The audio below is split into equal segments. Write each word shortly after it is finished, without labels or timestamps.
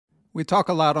We talk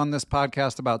a lot on this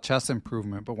podcast about chess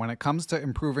improvement, but when it comes to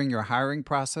improving your hiring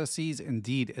processes,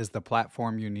 Indeed is the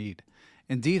platform you need.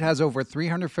 Indeed has over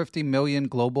 350 million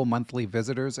global monthly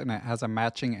visitors, and it has a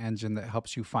matching engine that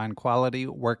helps you find quality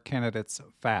work candidates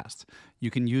fast. You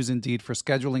can use Indeed for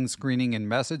scheduling, screening, and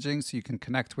messaging so you can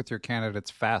connect with your candidates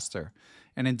faster.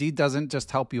 And Indeed doesn't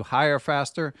just help you hire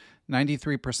faster.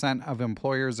 93% of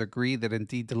employers agree that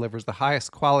Indeed delivers the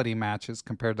highest quality matches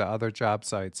compared to other job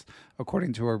sites,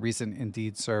 according to a recent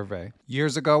Indeed survey.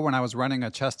 Years ago, when I was running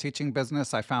a chess teaching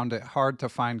business, I found it hard to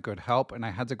find good help, and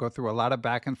I had to go through a lot of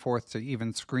back and forth to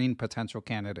even screen potential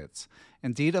candidates.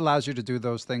 Indeed allows you to do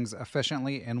those things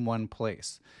efficiently in one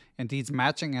place. Indeed's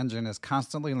matching engine is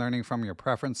constantly learning from your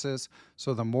preferences,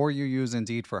 so the more you use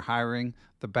Indeed for hiring,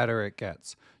 the better it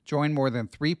gets. Join more than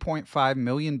 3.5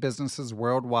 million businesses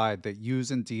worldwide that use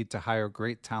Indeed to hire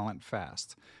great talent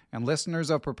fast. And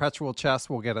listeners of Perpetual Chess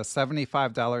will get a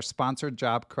 $75 sponsored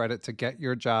job credit to get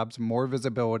your jobs more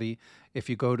visibility if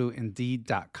you go to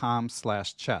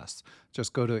Indeed.com/chess.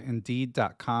 Just go to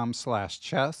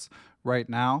Indeed.com/chess right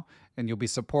now, and you'll be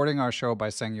supporting our show by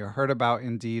saying you heard about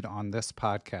Indeed on this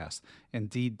podcast.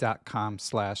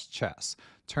 Indeed.com/chess.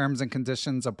 Terms and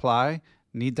conditions apply.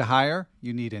 Need to hire?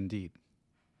 You need Indeed.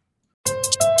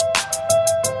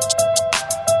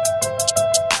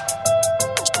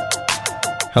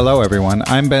 Hello, everyone.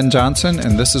 I'm Ben Johnson,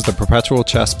 and this is the Perpetual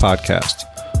Chess Podcast.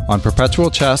 On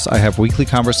Perpetual Chess, I have weekly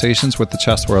conversations with the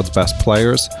chess world's best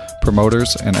players,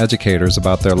 promoters, and educators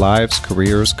about their lives,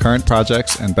 careers, current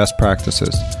projects, and best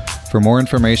practices. For more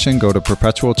information, go to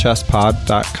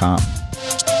perpetualchesspod.com.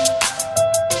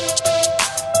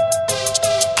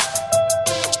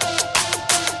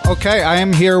 Okay, I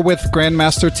am here with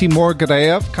Grandmaster Timur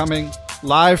Gadeev, coming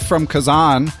live from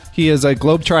Kazan. He is a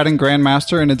globetrotting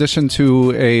grandmaster in addition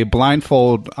to a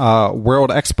blindfold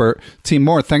world expert.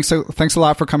 Timur, thanks a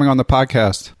lot for coming on the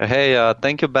podcast. Hey,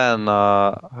 thank you, Ben.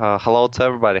 Hello to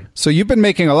everybody. So you've been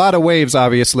making a lot of waves,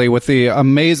 obviously, with the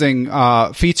amazing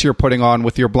feats you're putting on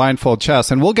with your blindfold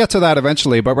chess, and we'll get to that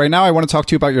eventually. But right now I want to talk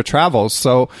to you about your travels.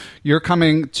 So you're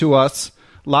coming to us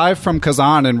live from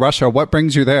Kazan in Russia. What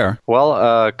brings you there?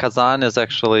 Well, Kazan is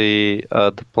actually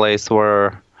the place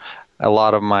where a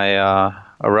lot of my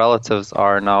relatives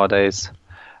are nowadays.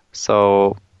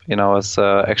 So, it's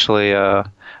actually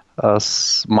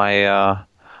my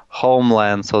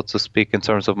homeland, so to speak, in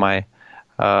terms of my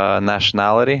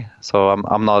nationality. So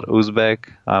I'm not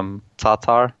Uzbek, I'm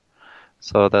Tatar.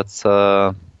 So that's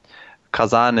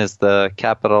Kazan is the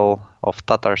capital of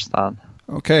Tatarstan.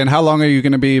 Okay, and how long are you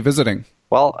going to be visiting?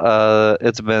 Well,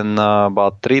 it's been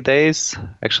about 3 days.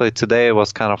 Actually, today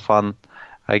was kind of fun.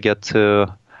 I get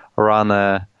to run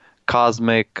a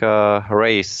cosmic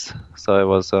race. So it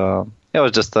was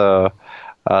just a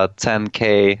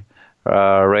 10K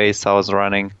race I was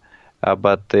running,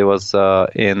 but it was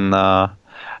in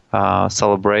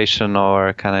celebration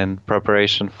or kind of in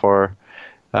preparation for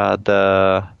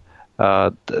the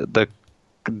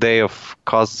day of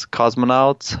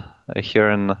cosmonauts here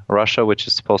in Russia, which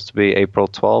is supposed to be April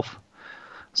 12th.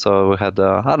 So we had,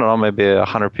 maybe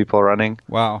 100 people running.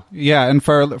 Wow. Yeah, and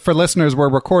for listeners, we're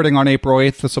recording on April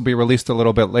 8th. This will be released a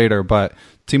little bit later. But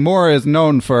Timur is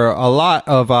known for a lot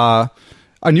of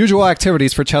unusual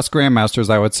activities for chess grandmasters,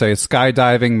 I would say.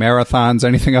 Skydiving, marathons,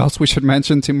 anything else we should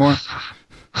mention, Timur?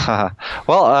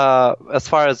 Well, as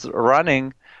far as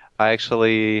running, I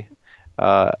actually,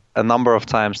 a number of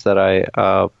times that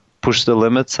I pushed the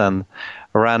limits and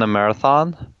ran a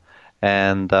marathon.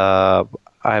 And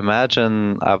I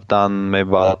imagine I've done maybe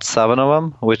about 7 of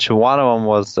them, which one of them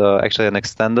was actually an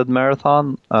extended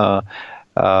marathon,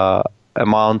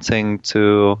 amounting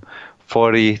to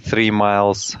 43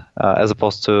 miles as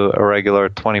opposed to a regular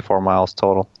 24 miles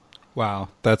total. Wow,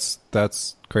 that's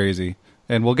crazy.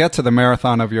 And we'll get to the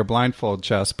marathon of your blindfold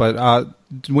chess. But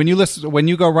when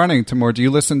you go running, Timur, do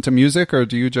you listen to music or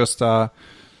do you just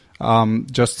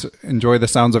enjoy the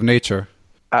sounds of nature?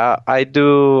 I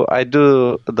do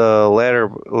the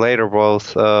later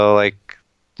both. I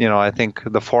think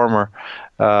the former.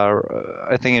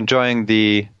 I think enjoying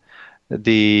the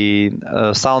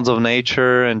sounds of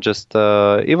nature and just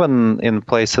even in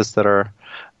places that are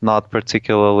not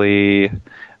particularly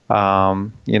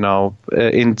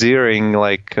endearing.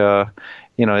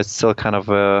 It's still kind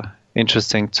of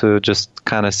interesting to just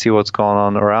kind of see what's going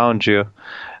on around you.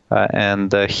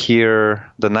 And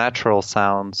hear the natural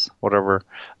sounds, whatever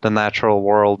the natural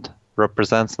world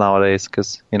represents nowadays,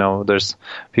 because, there's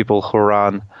people who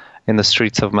run in the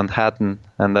streets of Manhattan,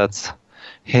 and that's,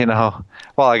 well,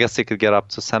 I guess you could get up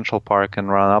to Central Park and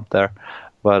run up there.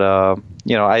 But, I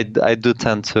do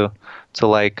tend to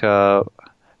like to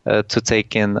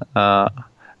take in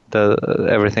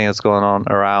everything that's going on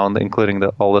around, including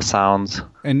all the sounds.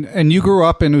 And you grew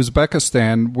up in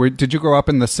Uzbekistan. Did you grow up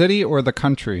in the city or the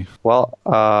country? Well,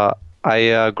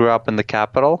 I grew up in the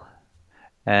capital,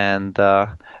 and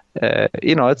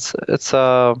it's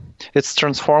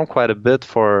transformed quite a bit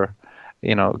for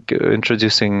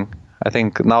introducing. I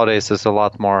think nowadays there's a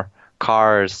lot more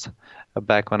cars.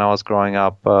 Back when I was growing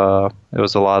up, it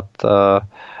was a lot.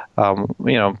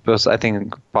 Because I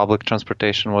think public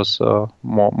transportation was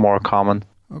more common.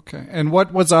 Okay, and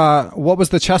what was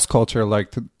the chess culture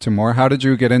like, Timur? How did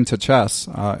you get into chess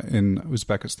in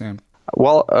Uzbekistan?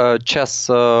 Well, chess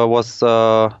was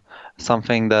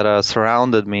something that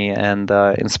surrounded me and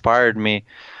inspired me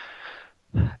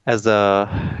as a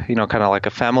kind of like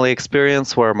a family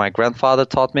experience, where my grandfather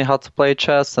taught me how to play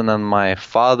chess, and then my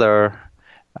father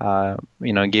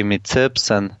gave me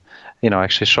tips and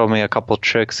actually showed me a couple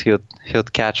tricks. He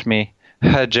would catch me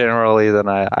generally, then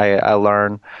I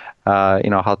learned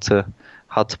how to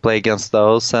play against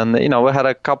those, and we had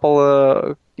a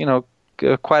couple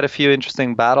quite a few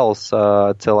interesting battles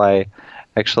till I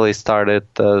actually started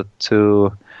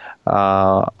to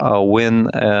win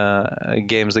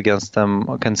games against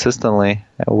him consistently,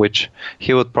 which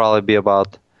he would probably be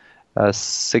about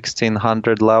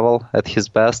 1600 level at his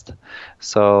best.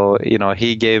 So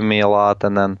he gave me a lot,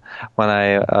 and then when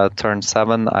I turned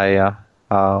 7, I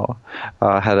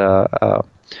had a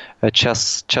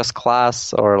chess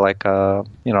class, or like a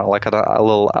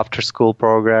little after school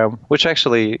program, which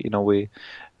actually we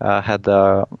had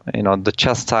the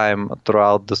chess time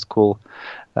throughout the school.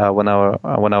 When I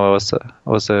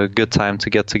was a good time to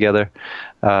get together.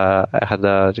 I had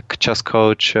a chess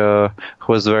coach who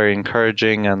was very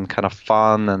encouraging and kind of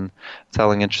fun, and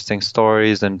telling interesting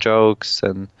stories and jokes,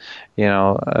 and it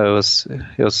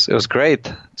was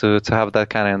great to have that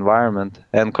kind of environment.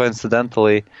 And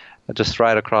coincidentally, just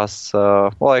right across,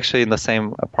 actually in the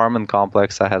same apartment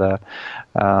complex, I had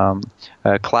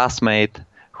a classmate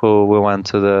who we went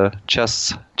to the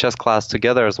chess class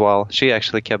together as well. She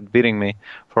actually kept beating me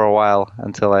for a while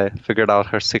until I figured out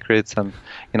her secrets and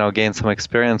gained some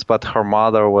experience. But her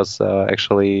mother was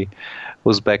actually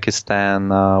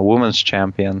Uzbekistan women's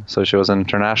champion, so she was an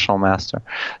international master.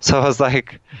 So it was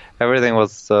like everything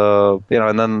was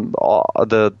and then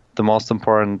the most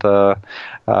important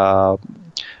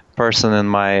person in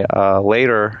my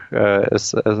later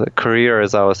career,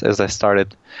 as I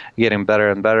started getting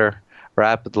better and better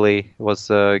rapidly, was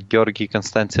Georgy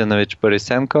Konstantinovich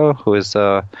Borisenko, who is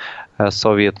a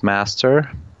Soviet master,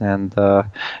 and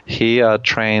he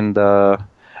trained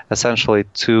essentially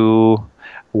 2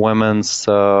 women's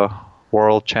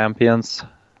world champions,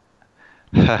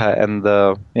 and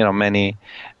many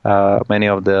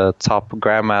of the top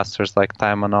grandmasters like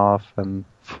Taimanov and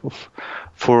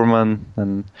Furman,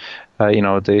 and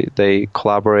they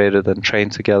collaborated and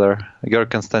trained together. Georg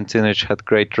Konstantinovich had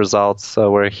great results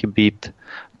where he beat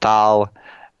Tal,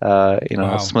 Wow.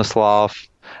 Smyslov,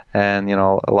 and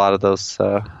a lot of those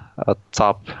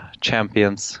top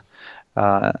champions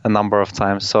a number of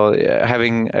times. So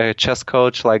having a chess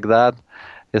coach like that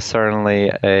is certainly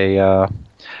a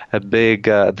big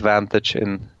advantage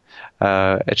in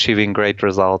achieving great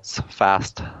results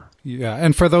fast. Yeah,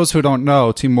 and for those who don't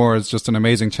know, Timur is just an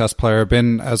amazing chess player,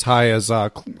 been as high as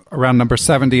around number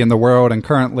 70 in the world, and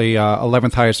currently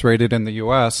 11th highest rated in the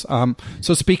U.S.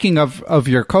 So speaking of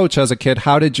your coach as a kid,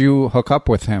 how did you hook up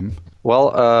with him?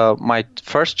 Well, my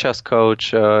first chess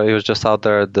coach, he was just out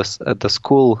there at the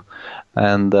school,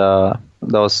 and that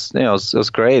was, it was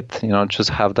great, just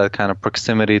have that kind of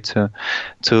proximity to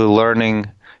learning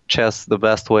chess the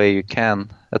best way you can.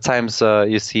 At times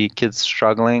you see kids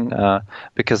struggling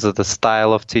because of the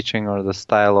style of teaching or the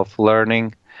style of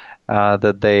learning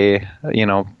that they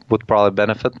would probably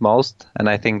benefit most. And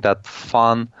I think that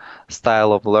fun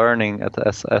style of learning,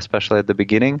 especially at the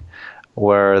beginning,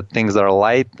 where things are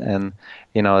light and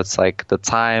it's like the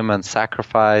time and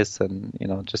sacrifice and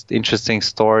just interesting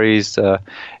stories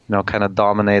kind of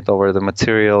dominate over the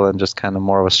material, and just kind of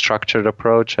more of a structured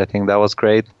approach. I think that was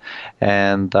great.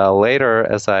 And later,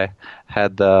 as I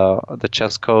had the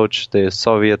chess coach, the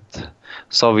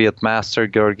Soviet master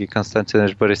Georgy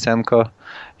Konstantinovich Borisenko,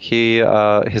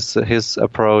 his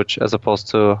approach, as opposed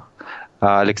to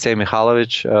Alexei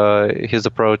Mikhailovich, his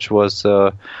approach was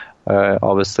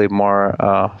obviously more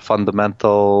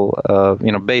fundamental,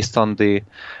 based on the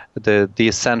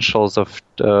essentials of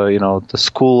the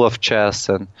school of chess,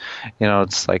 and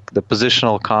it's like the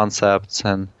positional concepts,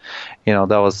 and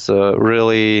that was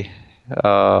really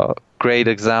great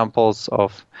examples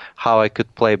of how I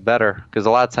could play better, because a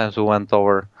lot of times we went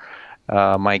over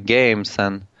my games,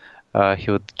 and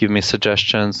he would give me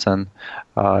suggestions, and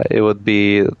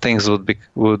things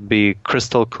would be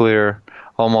crystal clear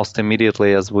almost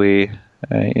immediately as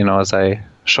as I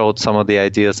showed some of the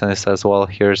ideas, and he says, well,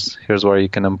 here's where you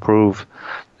can improve.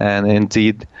 And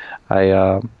indeed,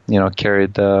 I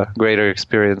carried greater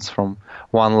experience from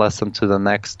one lesson to the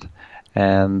next,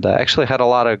 and actually had a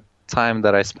lot of time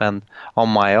that I spent on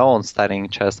my own studying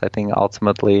chess. I think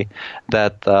ultimately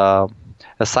that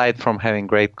aside from having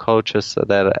great coaches,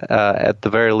 that at the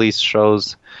very least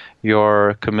shows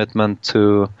your commitment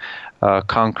to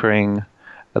conquering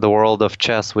the world of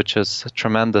chess, which is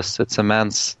tremendous. It's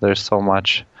immense. There's so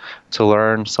much to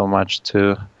learn, so much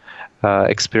to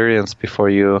experience before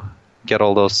you get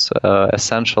all those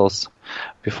essentials,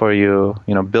 before you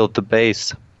build the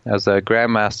base. As a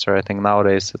grandmaster, I think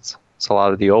nowadays it's a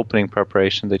lot of the opening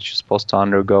preparation that you're supposed to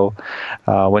undergo.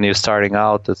 When you're starting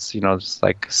out, it's just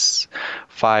like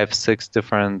 5-6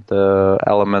 different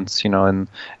elements, in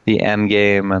the end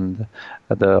game and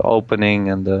the opening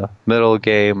and the middle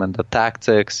game and the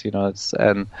tactics.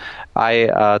 And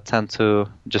I tend to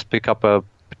just pick up a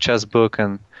chess book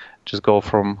and just go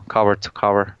from cover to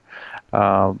cover.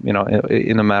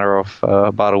 In a matter of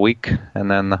about a week, and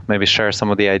then maybe share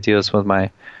some of the ideas with my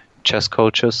chess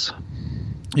coaches.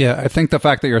 Yeah, I think the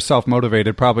fact that you're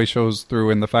self-motivated probably shows through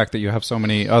in the fact that you have so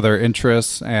many other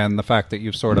interests, and the fact that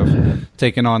you've sort of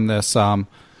taken on this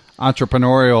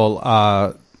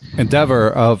entrepreneurial endeavor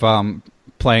of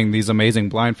playing these amazing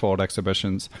blindfold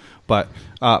exhibitions. But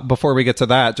before we get to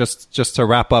that, just to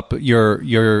wrap up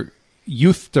your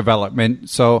youth development,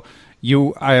 so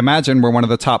you, I imagine, were one of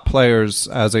the top players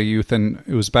as a youth in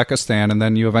Uzbekistan, and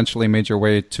then you eventually made your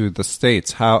way to the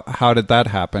States. How did that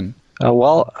happen?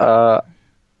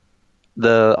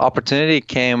 The opportunity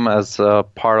came as a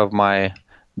part of my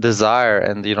desire,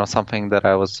 and something that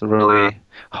I was really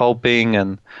hoping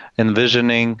and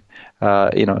envisioning.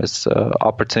 Is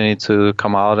opportunity to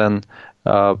come out and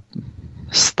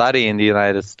study in the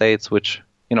United States, which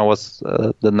was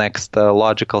the next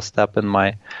logical step in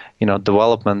my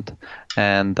development.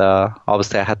 And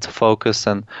obviously I had to focus,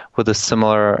 and with a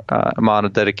similar amount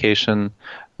of dedication,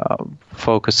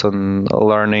 focus on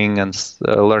learning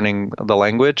the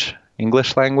language,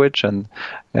 English language, and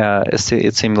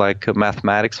it seemed like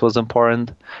mathematics was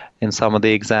important in some of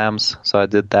the exams, so I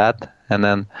did that. And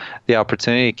then the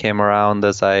opportunity came around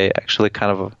as I actually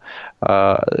kind of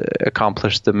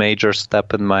accomplished the major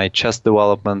step in my chess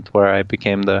development, where I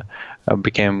became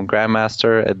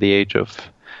grandmaster at the age of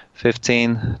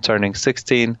 15, turning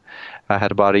 16. I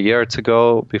had about a year to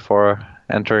go before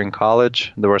entering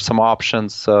college. There were some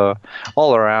options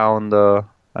all around,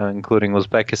 including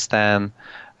Uzbekistan.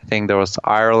 I think there was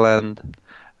Ireland.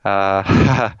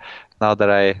 Now that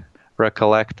I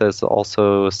recollect, there's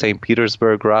also St.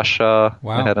 Petersburg, Russia.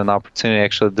 Wow. I had an opportunity,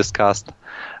 actually discussed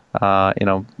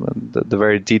the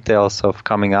very details of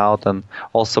coming out and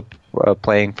also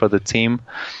playing for the team.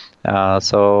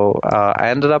 So I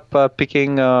ended up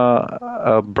picking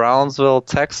Brownsville,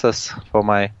 Texas for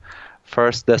my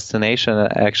first destination.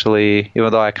 Actually,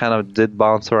 even though I kind of did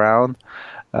bounce around,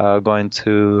 going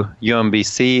to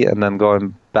UMBC and then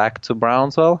going back to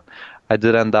Brownsville, I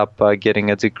did end up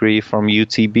getting a degree from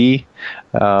UTB,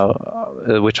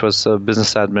 which was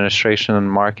business administration and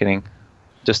marketing,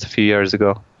 just a few years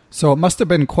ago. So it must have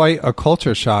been quite a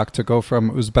culture shock to go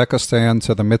from Uzbekistan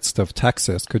to the midst of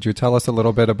Texas. Could you tell us a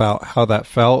little bit about how that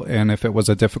felt, and if it was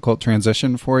a difficult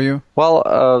transition for you?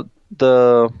 Well,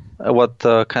 what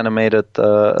kind of made it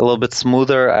a little bit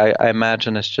smoother, I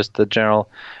imagine, is just the general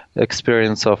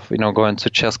experience of going to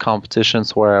chess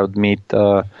competitions where I would meet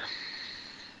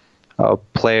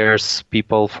players,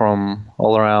 people from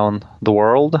all around the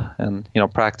world, and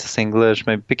practice English,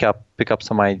 maybe pick up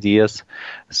some ideas.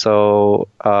 So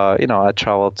I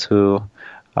traveled to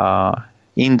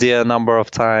India a number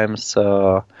of times,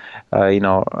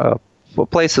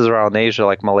 places around Asia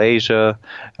like Malaysia,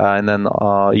 and then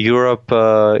Europe.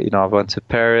 I went to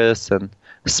Paris and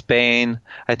Spain.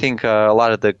 I think a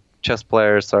lot of the chess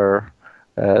players are,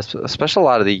 especially a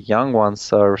lot of the young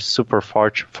ones, are super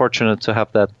fortunate to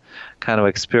have that kind of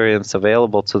experience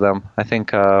available to them. I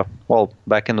think,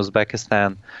 back in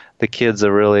Uzbekistan, the kids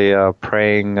are really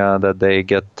praying that they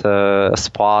get a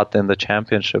spot in the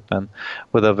championship, and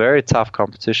with a very tough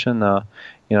competition,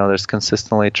 there's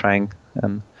consistently trying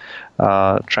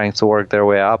to work their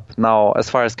way up. Now, as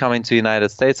far as coming to the United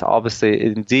States, obviously,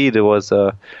 indeed, it was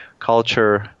a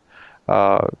culture.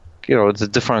 It's a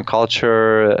different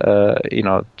culture.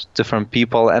 Different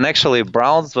people, and actually,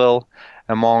 Brownsville,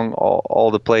 among all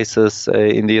the places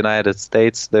in the United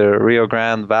States, the Rio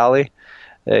Grande Valley,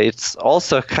 it's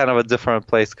also kind of a different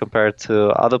place compared to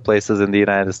other places in the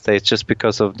United States, just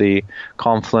because of the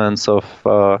confluence of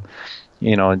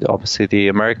obviously the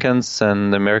Americans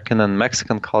and American and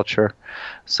Mexican culture.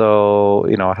 So,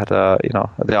 I had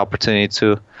the opportunity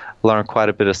to learn quite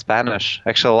a bit of Spanish.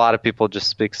 Actually, a lot of people just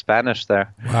speak Spanish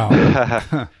there.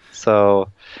 Wow. So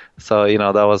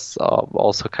that was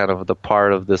also kind of the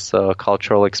part of this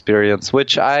cultural experience,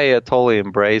 which I totally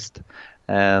embraced,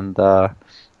 and I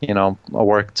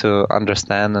worked to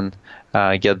understand and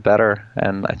get better.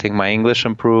 And I think my English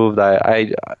improved.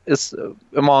 It's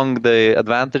among the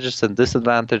advantages and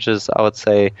disadvantages, I would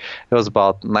say it was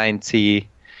about 90%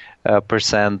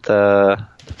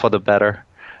 for the better.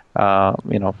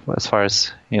 As far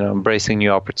as embracing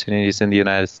new opportunities in the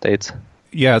United States.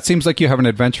 Yeah, it seems like you have an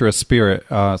adventurous spirit.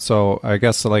 So I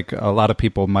guess like a lot of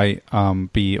people might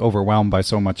be overwhelmed by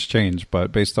so much change,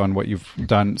 but based on what you've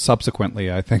done subsequently,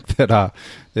 I think that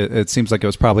it seems like it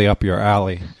was probably up your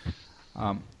alley.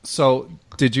 So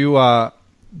did you?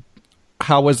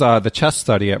 How was the chess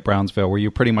study at Brownsville? Were you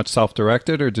pretty much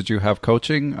self-directed, or did you have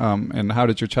coaching? And how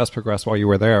did your chess progress while you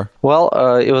were there? Well,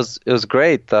 it was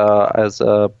great. As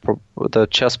the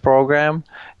chess program,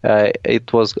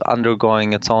 it was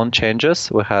undergoing its own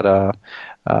changes. We had a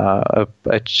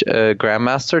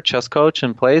grandmaster chess coach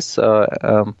in place,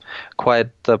 quite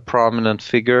a prominent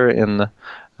figure in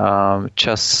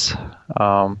chess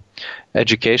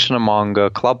education among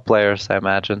club players, I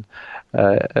imagine.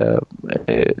 Roman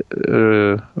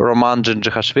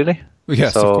Djindjikhashvili.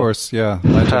 Yes, of course. Yeah,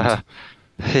 legend.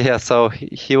 Yeah, so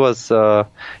he was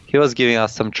giving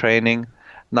us some training.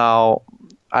 Now,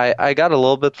 I got a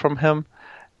little bit from him.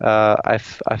 I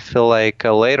feel like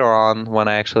later on, when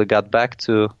I actually got back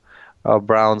to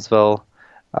Brownsville,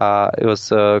 it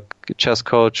was chess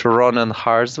coach Ronen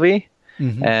Harzvi.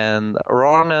 Mm-hmm. And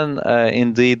Ronen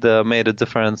indeed made a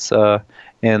difference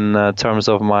in terms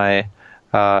of my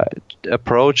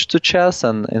approach to chess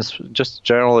and just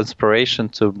general inspiration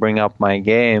to bring up my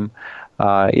game.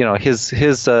 His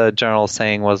general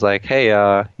saying was like, hey,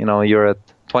 you're at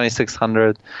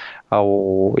 2600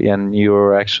 and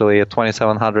you're actually a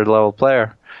 2700 level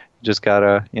player. You just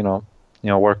gotta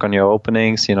work on your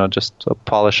openings, just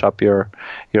polish up your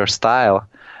style.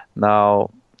 Now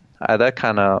that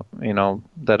kind of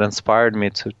that inspired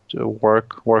me to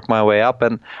work my way up,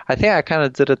 and I think I kind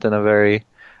of did it in a very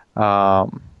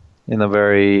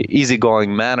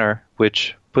easygoing manner,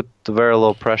 which put very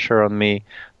little pressure on me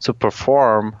to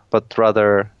perform, but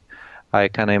rather I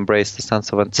kind of embraced the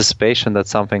sense of anticipation that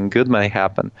something good may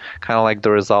happen. Kind of like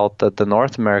the result at the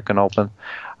North American Open.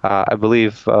 I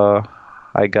believe I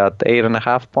got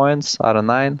 8.5 points out of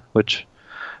 9, which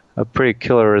a pretty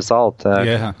killer result.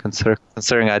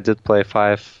 Considering I did play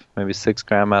 5, maybe 6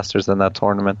 Grandmasters in that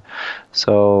tournament.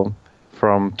 So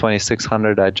from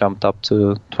 2600, I jumped up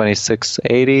to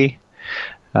 2680.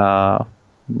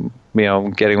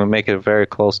 Make it very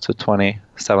close to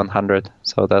 2700.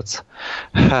 So that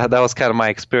was kind of my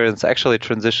experience. Actually,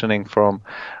 transitioning from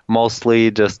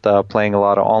mostly just playing a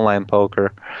lot of online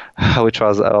poker, which I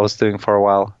was doing for a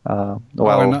while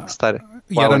studying.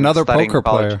 Yet another poker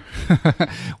player.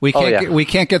 We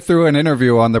can't get through an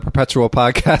interview on the Perpetual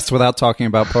podcast without talking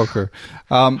about poker.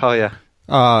 So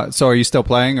are you still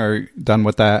playing, or done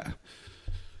with that?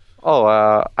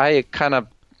 I kind of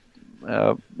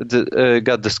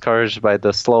got discouraged by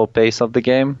the slow pace of the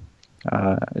game.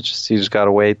 You just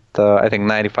gotta wait. I think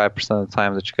 95% of the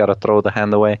time that you gotta throw the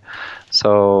hand away.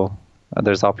 So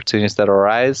there's opportunities that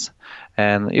arise.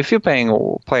 And if you're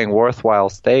playing worthwhile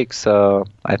stakes, I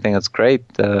think it's great,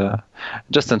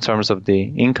 just in terms of the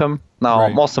income. Now,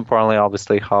 right. Most importantly,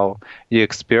 obviously, how you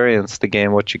experience the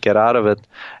game, what you get out of it.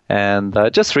 And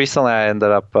just recently, I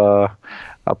ended up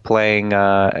playing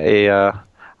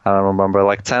I don't remember,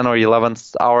 like 10 or 11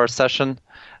 hour session,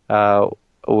 and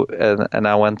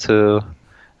I went to,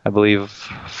 I believe,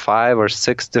 5 or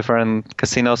 6 different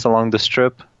casinos along the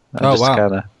strip.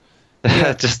 Wow.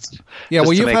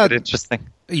 Well, you've had, interesting.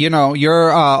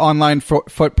 Your online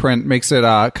footprint makes it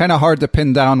kind of hard to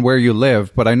pin down where you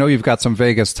live, but I know you've got some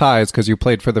Vegas ties because you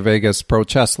played for the Vegas Pro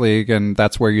Chess League, and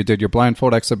that's where you did your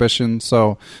blindfold exhibition.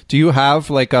 So do you have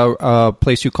like a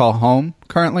place you call home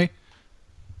currently?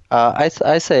 I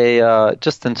say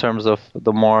just in terms of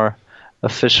the more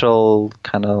official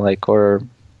kind of like, or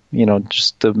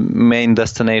just the main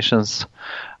destinations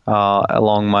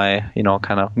along my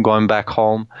kind of going back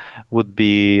home would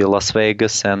be Las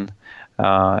Vegas and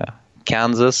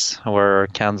Kansas, where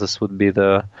Kansas would be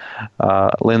the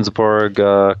Lindsborg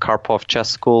Karpov Chess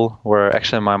School, where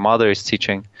actually my mother is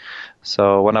teaching.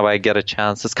 So whenever I get a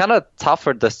chance, it's kind of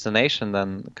tougher destination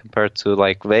than compared to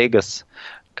like Vegas,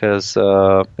 because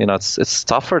it's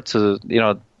tougher to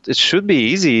it should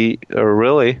be easy,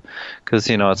 really, because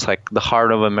it's like the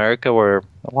heart of America where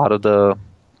a lot of the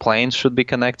planes should be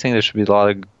connecting. There should be a lot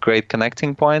of great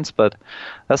connecting points, but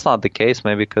that's not the case.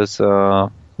 Maybe because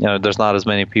there's not as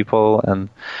many people, and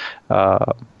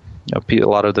a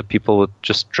lot of the people would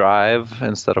just drive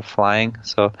instead of flying.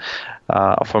 So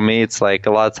for me, it's like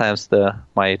a lot of times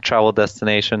my travel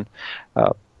destination.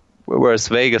 Whereas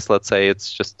Vegas, let's say,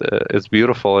 it's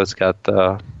beautiful. It's got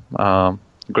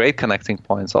great connecting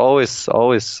points. Always,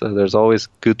 there's always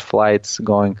good flights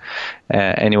going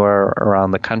anywhere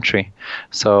around the country.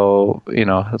 So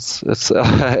it's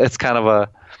it's kind of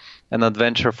an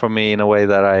adventure for me in a way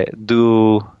that I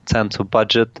do tend to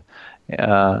budget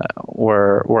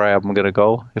where I'm gonna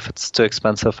go. If it's too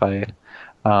expensive, I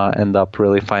end up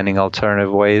really finding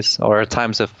alternative ways. Or at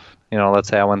times, if let's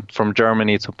say I went from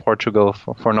Germany to Portugal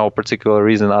for no particular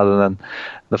reason other than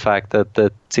the fact that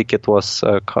the ticket was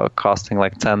costing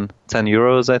like 10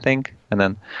 euros, I think. And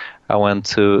then I went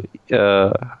to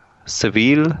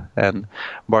Seville and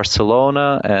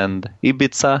Barcelona and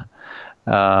Ibiza.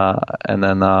 And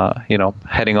then,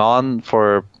 heading on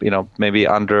for, maybe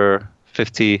under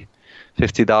 $50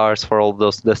 for all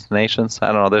those destinations.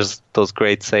 I don't know. There's those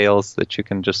great sales that you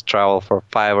can just travel for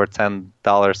 $5 or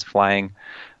 $10 flying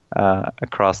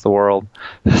across the world.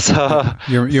 So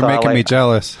you're making me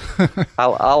jealous. I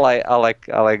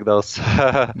like those.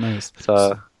 Nice.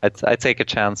 So I take a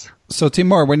chance. So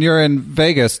Timur, when you're in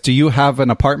Vegas, do you have an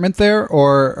apartment there,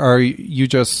 or are you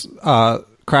just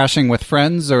crashing with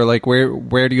friends, or like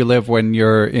where do you live when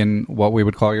you're in what we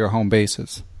would call your home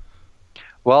bases?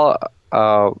 Well,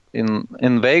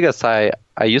 in Vegas, I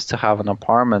used to have an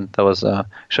apartment that was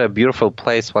actually a beautiful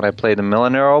place when I played the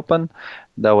Millionaire Open.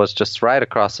 That was just right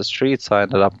across the street, so I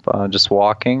ended up just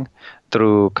walking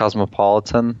through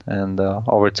Cosmopolitan and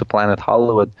over to Planet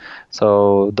Hollywood.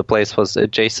 So the place was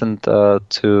adjacent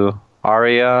to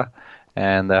Aria,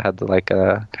 and I had like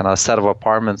a kind of set of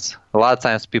apartments. A lot of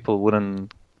times people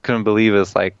couldn't believe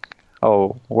it's like,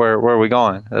 oh, where are we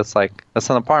going? It's like, that's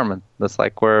an apartment. That's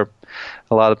like where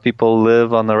a lot of people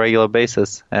live on a regular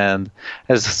basis, and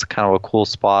it's just kind of a cool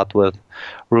spot with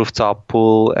rooftop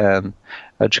pool and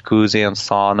a jacuzzi and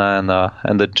sauna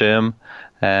and the gym.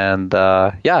 And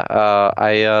I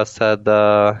said,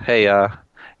 hey, I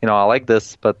like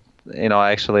this, but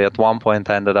actually at one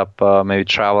point I ended up maybe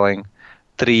traveling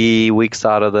 3 weeks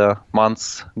out of the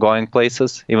months going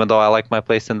places, even though I like my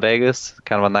place in Vegas,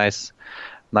 kind of a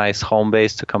nice home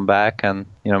base to come back and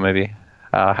maybe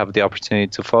have the opportunity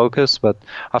to focus. But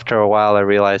after a while I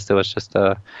realized it was just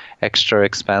a extra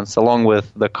expense along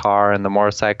with the car and the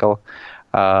motorcycle,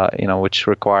 which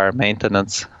require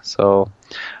maintenance. So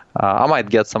I might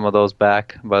get some of those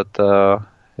back, but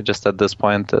just at this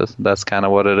point, that's kind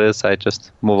of what it is. I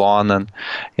just move on, and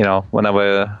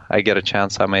whenever I get a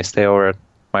chance, I may stay over at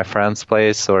my friend's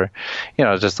place, or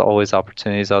just always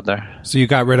opportunities out there. So you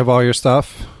got rid of all your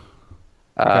stuff?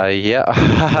 Yeah.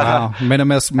 Wow,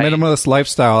 minimalist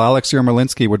lifestyle. Alex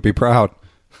Yermolinsky would be proud.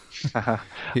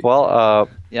 Well,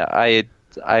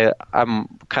 I'm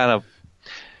kind of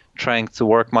trying to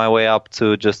work my way up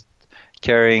to just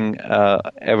carrying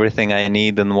everything I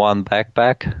need in one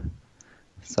backpack.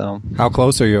 So how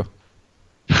close are you?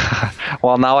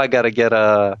 Well, now I got to get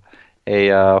a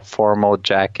formal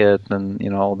jacket and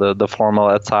the formal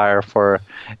attire for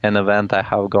an event I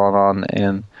have going on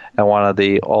in one of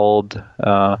the old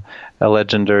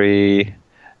legendary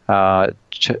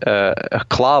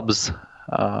clubs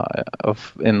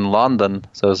in London.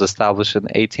 So it was established in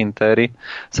 1830.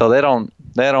 So they don't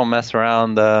mess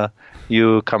around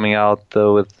you coming out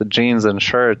with the jeans and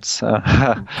shirts.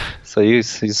 So you're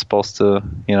supposed to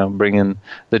bring in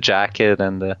the jacket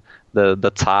and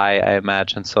the tie, I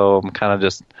imagine. So I'm kind of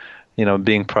just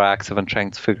being proactive and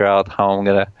trying to figure out how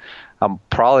I'm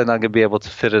probably not gonna be able to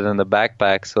fit it in the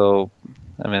backpack. So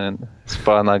I mean, it's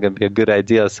probably not gonna be a good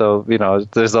idea. So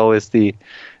there's always the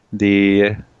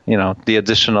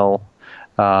additional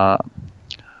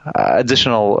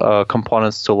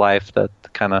components to life that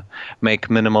kind of make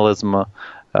minimalism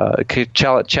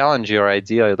challenge your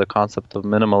idea, the concept of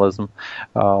minimalism.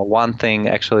 One thing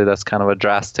actually that's kind of a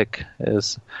drastic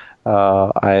is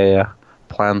I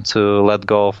plan to let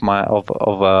go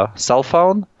of a cell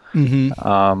phone.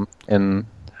 Mm-hmm. And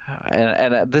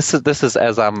this is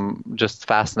as I'm just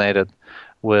fascinated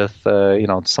with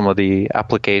some of the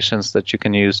applications that you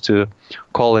can use to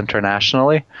call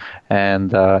internationally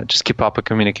and just keep up a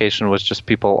communication with just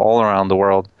people all around the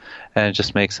world, and it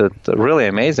just makes it really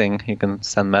amazing. You can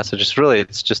send messages. Really,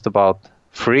 it's just about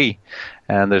free,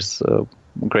 and there's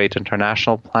great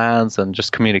international plans, and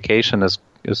just communication is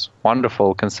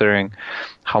wonderful considering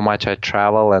how much I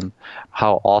travel and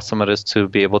how awesome it is to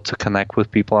be able to connect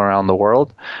with people around the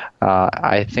world.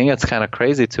 I think it's kind of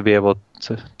crazy to be able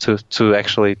to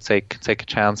actually take a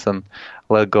chance and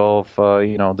let go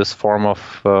of this form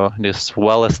of this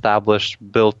well-established,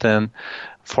 built-in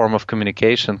form of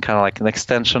communication, kind of like an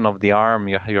extension of the arm,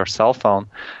 your cell phone.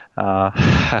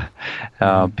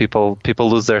 People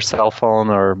lose their cell phone,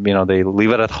 or they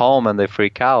leave it at home and they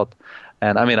freak out.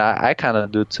 And I mean, I kind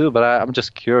of do too, but I'm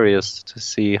just curious to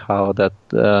see how that,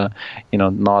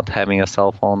 not having a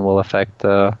cell phone will affect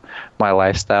my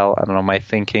lifestyle. I don't know, my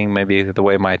thinking, maybe the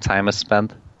way my time is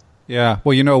spent. Yeah,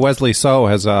 well, Wesley So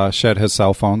has shed his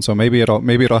cell phone, so maybe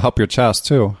it'll help your chest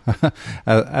too.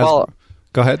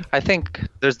 Go ahead. I think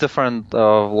there's different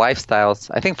lifestyles.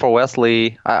 I think for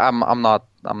Wesley, I'm not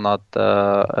I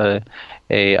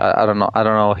don't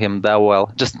know him that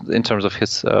well, just in terms of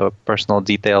his personal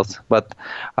details. But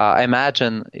I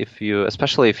imagine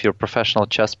especially if you're a professional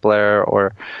chess player,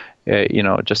 or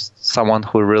just someone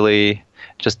who really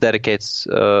just dedicates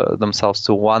themselves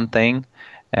to one thing,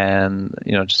 and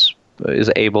just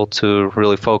is able to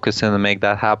really focus in and make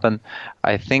that happen.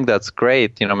 I think that's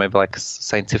great. Maybe like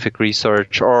scientific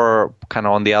research, or kind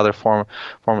of on the other form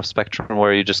of spectrum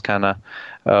where you just kind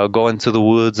of go into the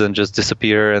woods and just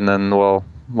disappear, and then, well,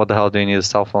 what the hell do you need a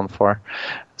cell phone for?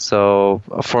 So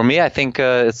for me, I think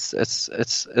it's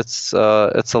a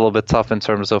little bit tough in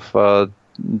terms of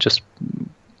just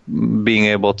being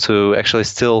able to actually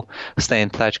still stay in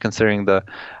touch, considering the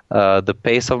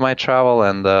pace of my travel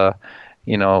and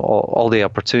all the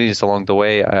opportunities along the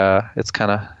way. It's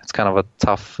kind of a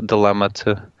tough dilemma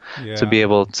to be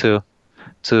able to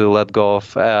let go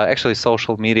of actually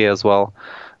social media as well.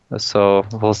 So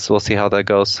we'll see how that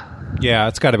goes. Yeah,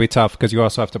 it's got to be tough because you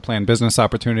also have to plan business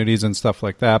opportunities and stuff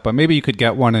like that. But maybe you could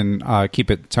get one and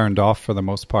keep it turned off for the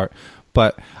most part.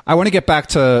 But I want to get back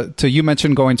to you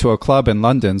mentioned going to a club in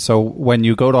London. So when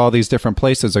you go to all these different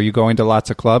places, are you going to lots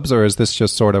of clubs, or is this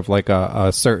just sort of like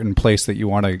a certain place that you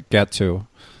want to get to?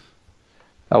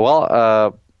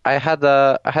 I had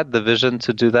the vision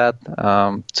to do that,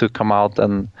 to come out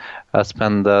and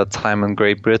spend time in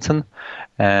Great Britain,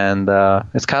 and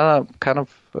it's kind of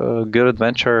a good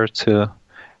adventure to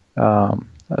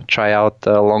try out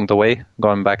along the way,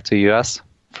 going back to US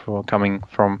for coming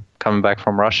back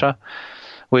from Russia,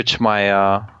 which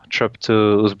my trip to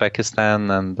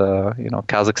Uzbekistan and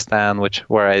Kazakhstan,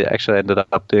 where I actually ended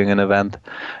up doing an event,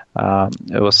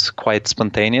 it was quite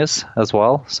spontaneous as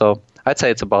well. So I'd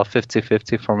say it's about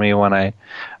 50-50 for me when I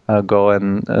go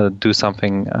and do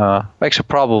something. Actually,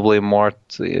 probably more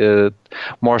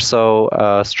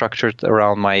so structured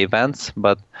around my events,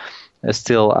 but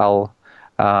still I'll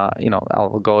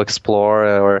go explore,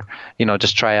 or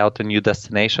just try out a new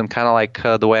destination. Kind of like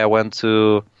the way I went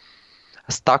to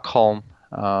Stockholm,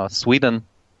 Sweden,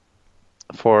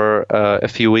 for a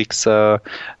few weeks,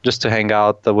 just to hang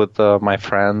out with my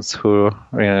friends who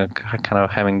kind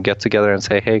of having get together and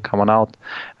say, hey, come on out.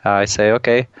 I say,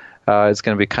 okay, it's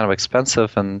going to be kind of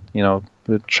expensive, and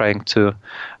trying to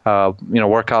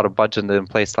work out a budget in a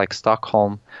place like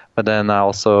Stockholm. But then I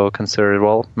also considered,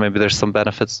 well, maybe there's some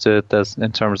benefits to it,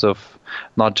 in terms of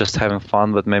not just having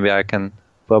fun, but maybe I can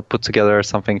put together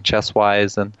something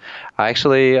chess-wise. And I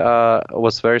actually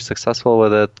was very successful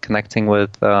with it, connecting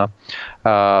with,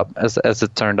 as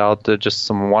it turned out, just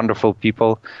some wonderful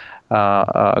people,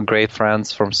 great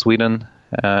friends from Sweden,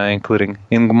 including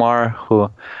Ingmar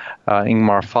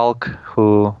Falk,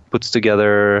 who puts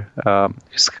together,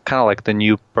 he's kind of like the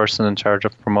new person in charge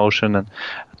of promotion and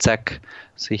tech.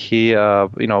 So he,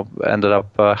 ended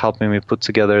up helping me put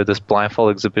together this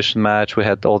blindfold exhibition match. We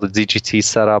had all the DGT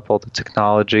set up, all the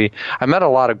technology. I met a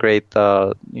lot of great,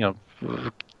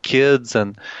 kids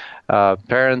and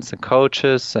parents and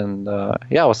coaches, and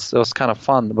it was kind of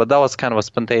fun. But that was kind of a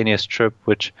spontaneous trip,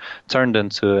 which turned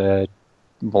into a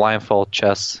blindfold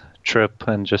chess trip,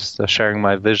 and just sharing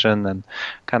my vision and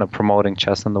kind of promoting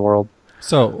chess in the world.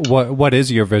 So what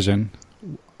is your vision?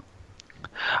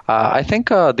 I think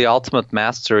the ultimate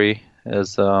mastery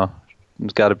is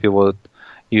it's got to be what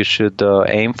you should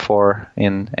aim for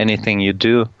in anything you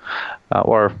do,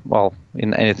 or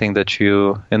in anything that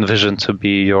you envision to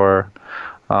be your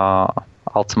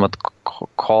ultimate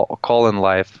call in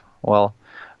life. Well,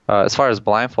 as far as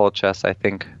blindfold chess, I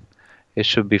think it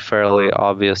should be fairly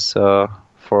obvious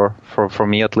for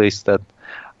me, at least, that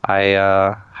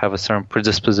I have a certain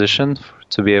predisposition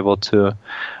to be able to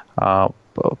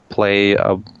play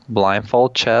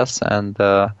blindfold chess and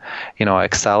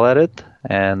excel at it.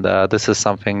 And this is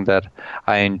something that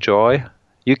I enjoy.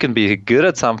 You can be good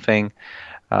at something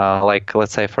like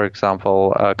let's say for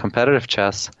example competitive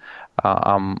chess.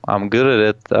 I'm good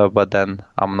at it, but then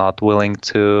I'm not willing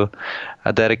to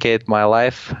dedicate my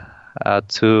life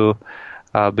to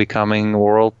becoming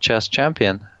world chess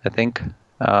champion. I think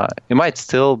it might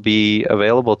still be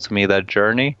available to me, that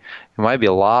journey. It might be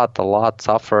a lot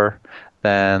tougher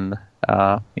than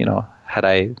had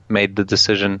I made the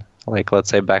decision, like let's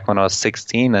say back when I was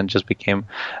 16 and just became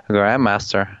a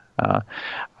grandmaster.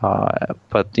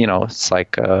 But it's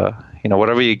like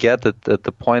whatever you get at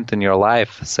the point in your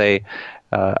life. Say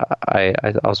I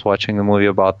was watching a movie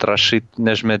about Rashid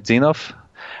Nejmedzinov,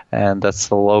 and that's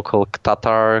the local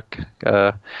Tatar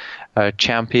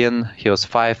champion. He was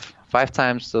five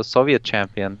times the Soviet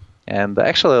champion, and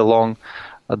actually along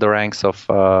the ranks of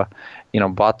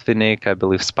Botvinnik, I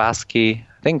believe Spassky.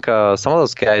 I think some of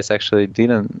those guys actually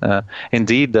didn't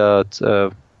indeed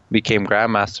became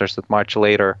grandmasters at much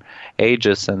later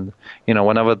ages, and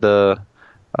whenever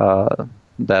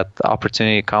that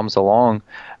opportunity comes along,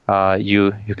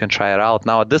 you can try it out.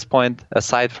 Now at this point,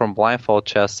 aside from blindfold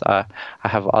chess, I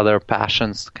have other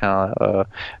passions kind of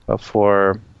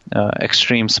for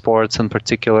extreme sports in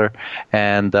particular,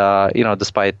 and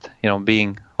despite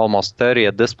being almost 30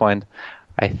 at this point,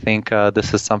 I think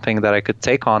this is something that I could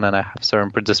take on, and I have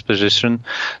certain predisposition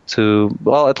to,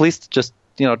 well, at least just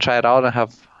try it out and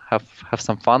have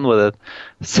some fun with it.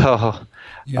 So,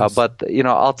 yes. But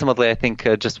ultimately, I think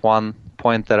just one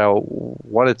point that I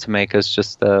wanted to make is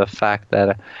just the fact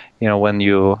that when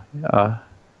you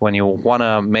want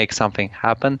to make something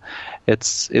happen,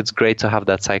 it's great to have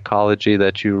that psychology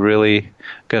that you're really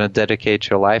going to dedicate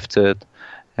your life to it.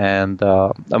 And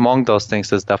among those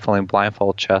things is definitely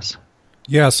blindfold chess.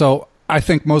 Yeah, so I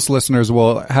think most listeners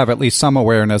will have at least some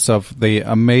awareness of the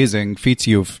amazing feats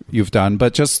you've done.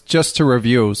 But just to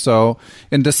review, so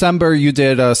in December you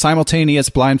did a simultaneous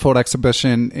blindfold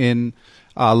exhibition in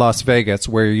Las Vegas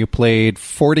where you played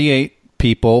 48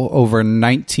 people over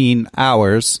 19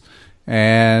 hours.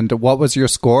 And what was your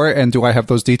score? And do I have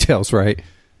those details right?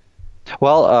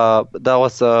 Well, that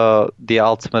was the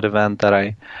ultimate event that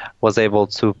I was able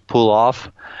to pull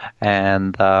off,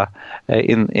 and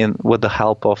in with the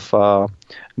help of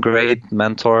great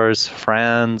mentors,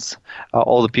 friends,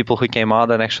 all the people who came out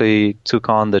and actually took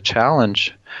on the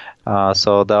challenge.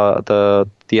 So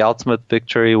the ultimate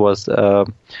victory was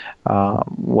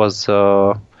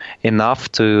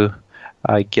enough to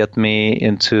get me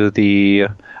into the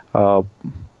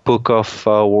book of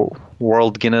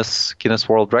World Guinness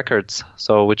World Records,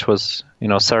 so which was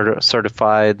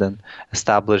certified and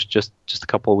established just a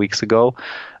couple of weeks ago.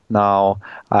 Now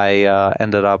I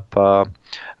ended up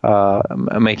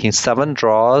making 7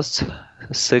 draws,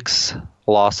 6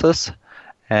 losses,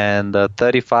 and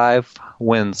 35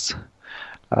 wins,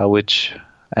 which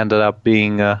ended up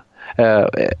being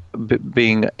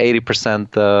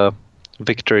 80%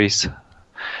 victories.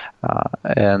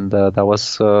 And that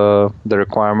was the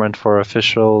requirement for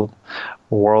official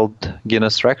World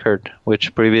Guinness record,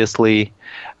 which previously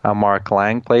Mark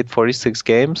Lang played 46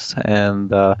 games and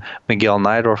Miguel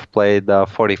Najdorf played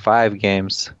 45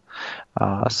 games.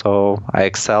 So I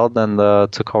excelled and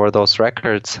took over those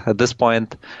records. At this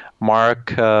point,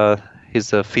 Mark,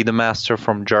 he's a FIDE master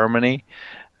from Germany.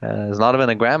 He's not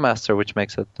even a grandmaster, which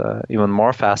makes it even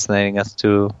more fascinating as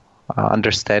to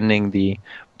understanding the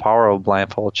power of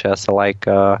blindfold chess, or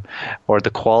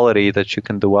the quality that you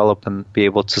can develop and be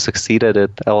able to succeed at it,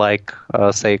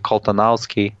 say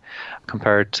Koltanowski,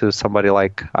 compared to somebody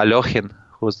like Alekhin,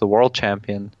 who is the world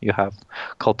champion. You have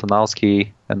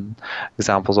Koltanowski and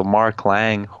examples of Mark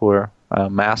Lang, who are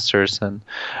masters and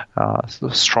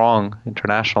strong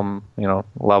international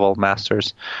level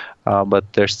masters,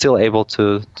 but they're still able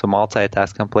to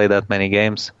multitask and play that many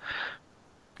games.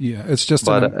 Yeah, it's just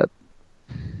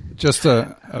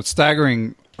a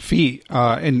staggering feat,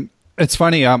 and it's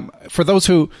funny. For those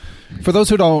who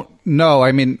don't know,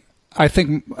 I mean, I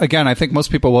think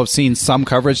most people will have seen some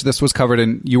coverage. This was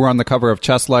covered you were on the cover of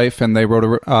Chess Life, and they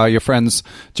wrote your friends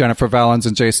Jennifer Vallens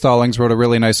and Jay Stallings wrote a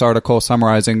really nice article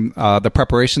summarizing the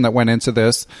preparation that went into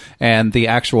this and the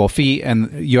actual feat.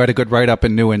 And you had a good write up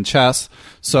in New in Chess.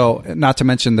 So, not to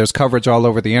mention, there's coverage all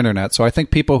over the internet. So I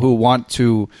think people who want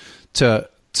to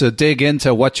dig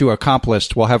into what you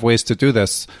accomplished will have ways to do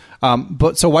this.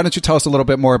 So why don't you tell us a little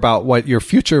bit more about what your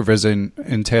future vision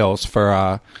entails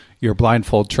for your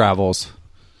blindfold travels?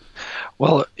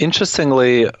 Well,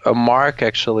 interestingly, Mark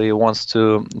actually wants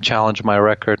to challenge my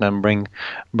record and bring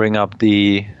up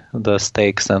the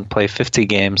stakes and play 50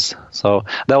 games. So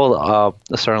that will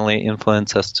certainly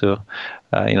influence us to,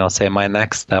 say my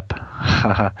next step.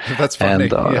 That's funny.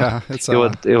 And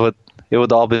yeah, it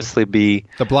would obviously be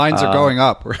the blinds are going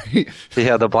up, right?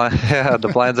 Yeah, the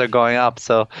blinds are going up.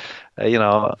 So,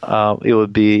 it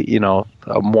would be,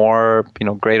 a more,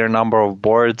 greater number of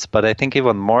boards. But I think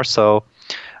even more so,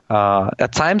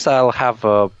 at times I'll have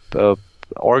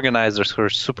organizers who are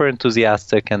super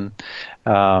enthusiastic, and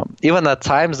even at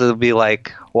times it'll be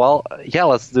like, well, yeah,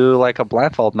 let's do like a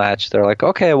blindfold match. They're like,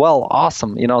 okay, well,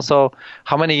 awesome. So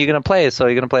how many are you going to play? So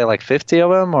you're going to play like 50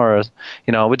 of them, or,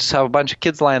 we just have a bunch of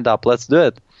kids lined up. Let's do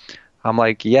it. I'm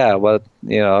like, yeah, but,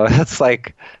 it's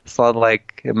not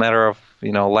like a matter of,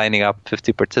 lining up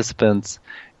 50 participants.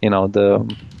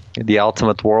 The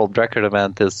ultimate world record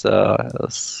event is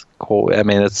cool. I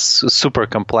mean, it's super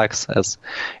complex as,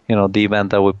 the event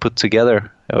that we put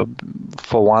together.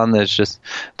 For one, it's just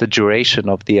the duration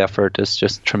of the effort is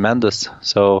just tremendous.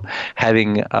 So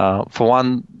having, for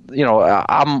one,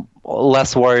 I'm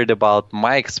less worried about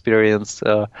my experience,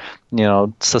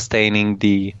 sustaining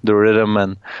the rhythm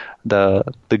and the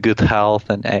good health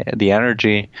and the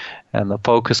energy and the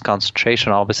focus,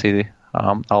 concentration. Obviously,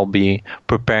 I'll be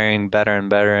preparing better and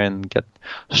better and get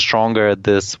stronger at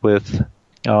this with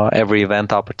every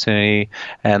event opportunity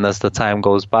and as the time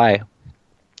goes by.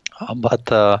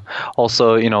 But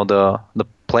also, the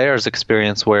players'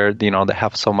 experience where, they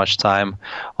have so much time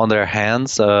on their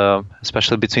hands,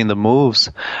 especially between the moves,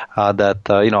 that,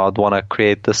 I'd want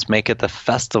to make it a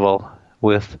festival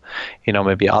with,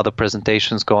 maybe other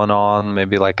presentations going on,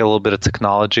 maybe like a little bit of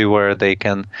technology where they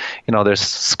can, there's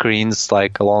screens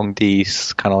like along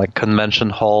these kind of like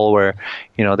convention hall where,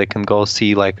 they can go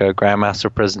see like a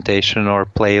Grandmaster presentation or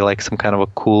play like some kind of a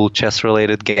cool chess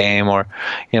related game, or,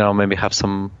 maybe have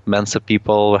some Mensa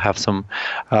people, have some,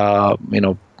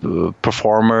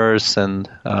 performers and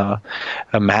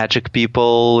magic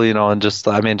people, and just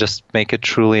make it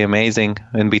truly amazing.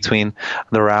 In between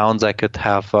the rounds, I could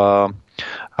have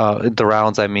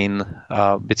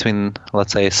between,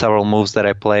 let's say, several moves that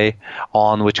I play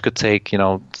on, which could take,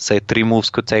 say 3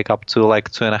 moves could take up to like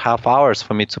 2.5 hours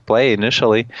for me to play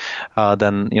initially.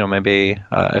 Then, maybe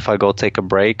if I go take a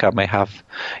break, I may have,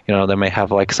 they may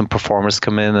have like some performers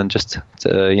come in and just,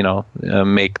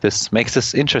 makes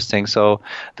this interesting. So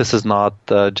this is not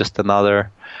just another,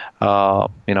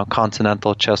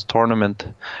 continental chess tournament.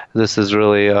 This is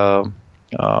really,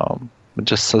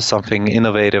 just something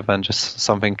innovative and just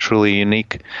something truly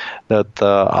unique that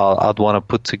I'd want to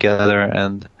put together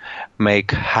and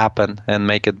make happen and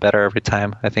make it better every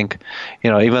time. I think,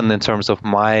 even in terms of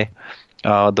my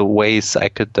the ways I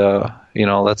could,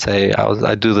 let's say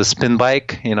I do the spin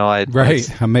bike,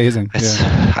 amazing.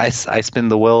 I spin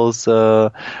the wheels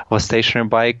of a stationary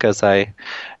bike as I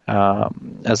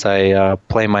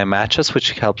play my matches,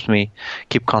 which helps me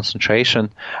keep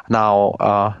concentration.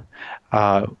 Now,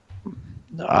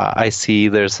 I see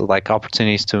there's like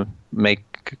opportunities to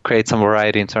create some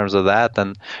variety in terms of that,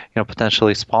 and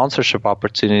potentially sponsorship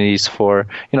opportunities for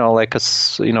like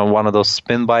one of those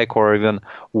spin bike or even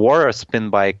water spin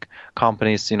bike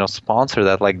companies sponsor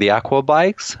that, like the aqua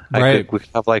bikes. Right. We could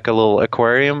have like a little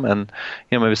aquarium and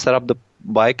maybe set up the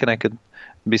bike and I could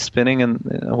be spinning and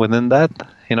within that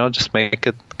just make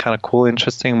it kind of cool,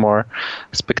 interesting, more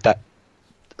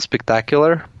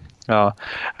spectacular.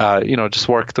 Just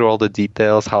work through all the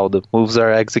details, how the moves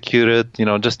are executed,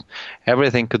 just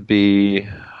everything could be,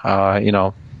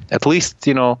 at least,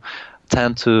 10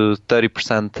 to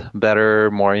 30% better,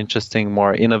 more interesting,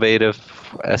 more innovative.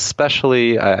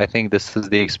 Especially, I think this is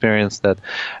the experience that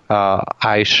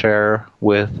I share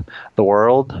with the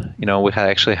world. We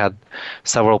actually had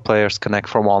several players connect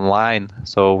from online,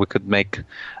 so we could make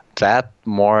that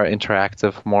more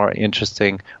interactive, more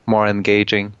interesting, more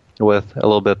engaging, with a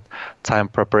little bit time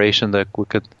preparation that we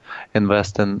could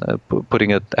invest in putting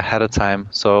it ahead of time.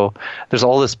 So there's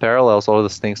all these parallels, all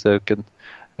these things that could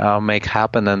make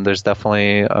happen, and there's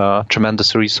definitely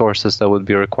tremendous resources that would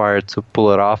be required to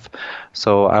pull it off.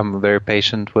 So I'm very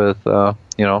patient with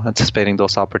anticipating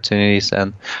those opportunities,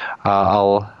 and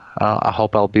I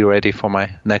hope I'll be ready for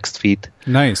my next feat.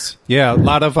 Nice. Yeah, a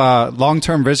lot of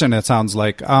long-term vision, it sounds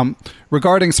like.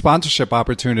 Regarding sponsorship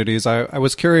opportunities, I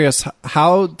was curious,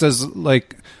 how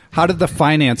did the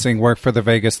financing work for the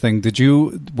Vegas thing?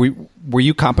 Were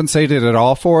you compensated at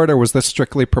all for it, or was this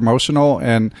strictly promotional?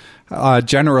 And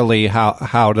generally,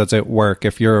 how does it work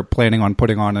if you're planning on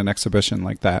putting on an exhibition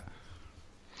like that?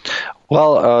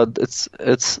 Well,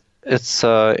 it's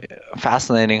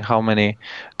fascinating how many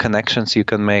connections you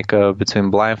can make between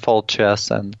blindfold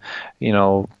chess and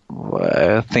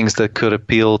things that could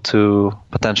appeal to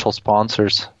potential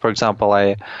sponsors. For example,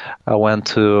 I went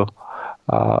to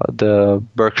the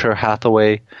Berkshire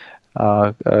Hathaway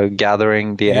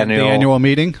gathering, the annual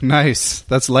meeting. Nice,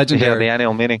 that's legendary. Yeah, the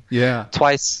annual meeting. Yeah,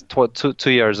 twice, 2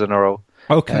 years in a row.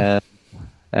 Okay.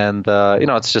 And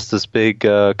it's just this big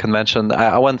convention.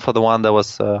 I went for the one that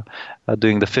was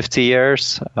doing the 50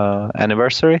 years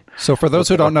anniversary. So for those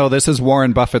who don't know, this is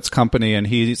Warren Buffett's company, and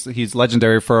he's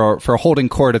legendary for holding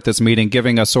court at this meeting,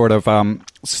 giving a sort of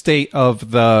state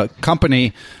of the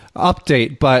company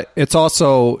update. But it's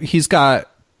also he's got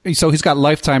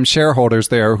lifetime shareholders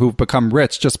there who've become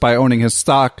rich just by owning his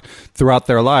stock throughout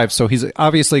their lives. So he's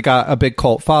obviously got a big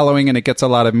cult following, and it gets a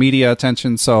lot of media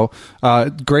attention. So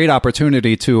great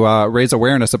opportunity to raise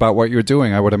awareness about what you're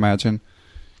doing, I would imagine.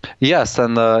 Yes,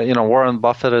 and Warren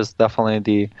Buffett is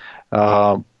definitely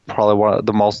probably one of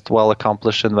the most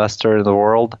well-accomplished investor in the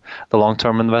world, the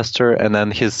long-term investor, and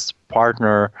then his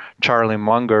partner Charlie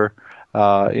Munger,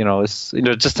 is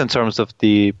just in terms of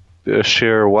the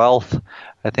sheer wealth.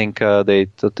 I think they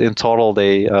in total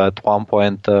at one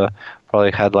point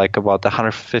probably had like about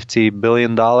 $150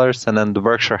 billion, and then the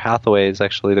Berkshire Hathaway is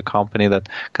actually the company that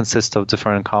consists of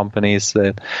different companies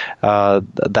that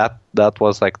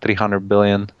was like $300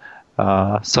 billion.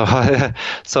 So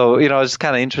it's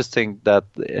kind of interesting that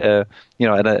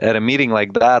at a meeting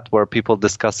like that where people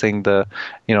discussing the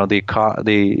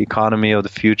economy of the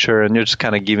future, and you're just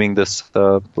kind of giving this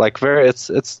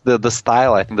it's the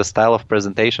style. I think the style of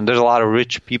presentation. There's a lot of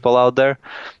rich people out there,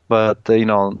 but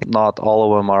not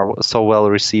all of them are so well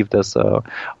received as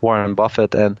Warren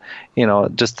Buffett. And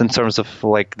just in terms of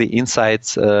like the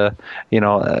insights, what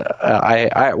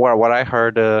I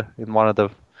heard in one of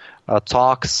the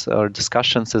talks or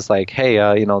discussions is like, hey,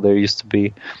 there used to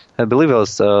be, I believe it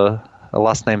was a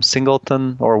last name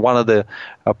Singleton, or one of the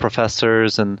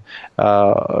professors and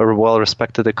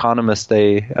well-respected economists.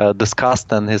 They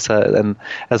discussed and his and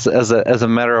as a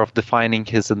matter of defining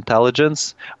his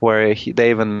intelligence, where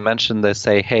they even mentioned, they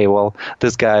say, hey, well,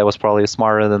 this guy was probably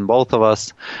smarter than both of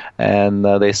us, and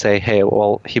they say, hey,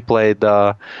 well, he played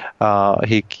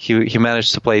he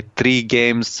managed to play 3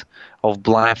 games of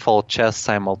blindfold chess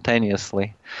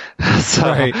simultaneously. So,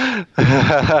 right.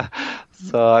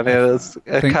 So I mean, it's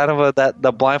kind of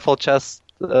the blindfold chess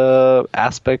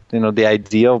aspect. The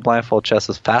idea of blindfold chess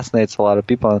fascinates a lot of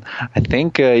people. And I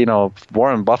think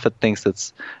Warren Buffett thinks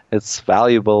it's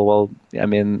valuable. Well, I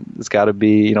mean, it's got to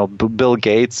be Bill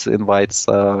Gates invites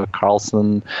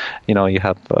Carlson. You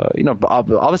have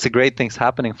obviously great things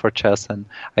happening for chess, and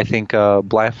I think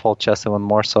blindfold chess even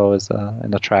more so is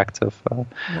an attractive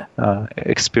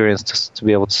experience to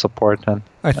be able to support. And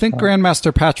I think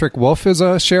Grandmaster Patrick Wolf is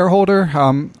a shareholder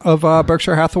of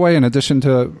Berkshire Hathaway, in addition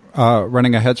to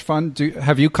running a hedge fund.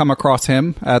 Have you come across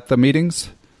him at the meetings?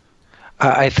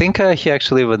 I think he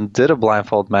actually even did a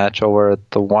blindfold match over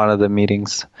at one of the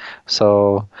meetings.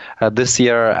 So this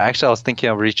year, actually, I was thinking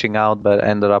of reaching out, but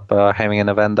ended up having an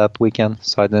event that weekend,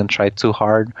 so I didn't try too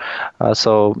hard. But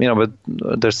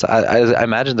there's, I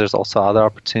imagine there's also other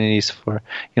opportunities for,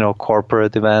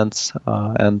 corporate events,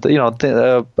 and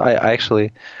I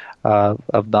actually.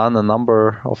 I've done a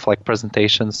number of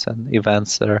presentations and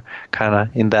events that are kind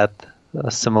of in that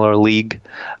similar league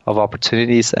of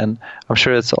opportunities, and I'm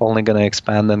sure it's only going to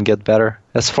expand and get better.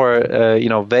 As for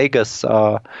Vegas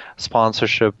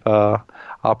sponsorship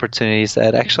opportunities,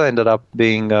 it actually ended up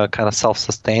being kind of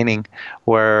self-sustaining,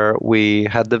 where we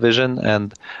had the vision,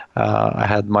 and I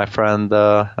had my friend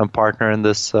and partner in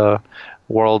this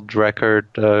world record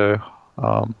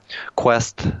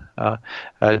quest,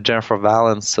 Jennifer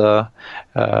Valance,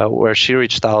 where she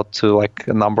reached out to a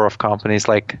number of companies,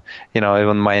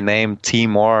 even my name, T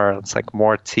More, it's like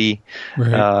more tea.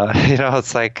 Right. It's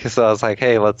so I was like,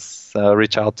 hey, let's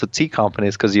reach out to tea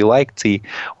companies because you like tea,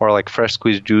 or fresh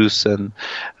squeezed juice and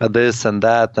this and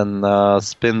that, and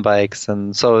spin bikes,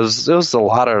 and so it was a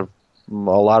lot of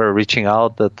reaching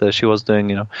out that she was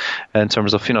doing, in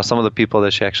terms of, some of the people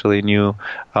that she actually knew,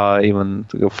 even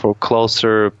for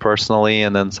closer personally,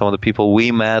 and then some of the people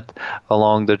we met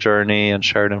along the journey and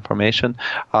shared information.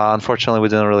 Unfortunately, we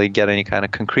didn't really get any kind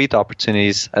of concrete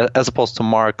opportunities, as opposed to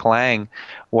Mark Lang,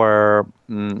 where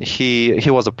he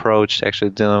was approached,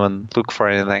 actually didn't even look for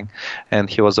anything, and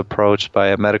he was approached by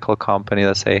a medical company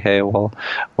that say, hey, well,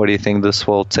 what do you think this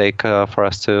will take for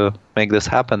us to make this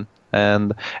happen?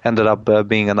 And ended up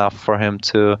being enough for him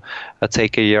to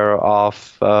take a year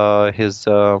off his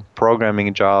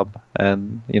programming job,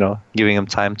 and giving him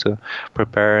time to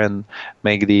prepare and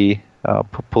make the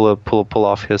pull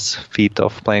off his feat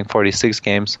of playing 46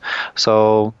 games.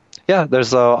 So yeah,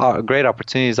 there's great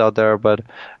opportunities out there, but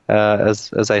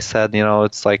as I said,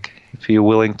 it's like, if you're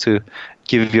willing to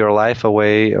give your life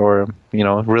away, or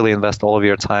really invest all of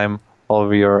your time all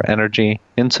of your energy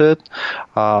into it.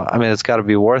 I mean, it's got to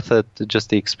be worth it, just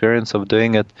the experience of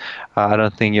doing it. I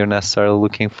don't think you're necessarily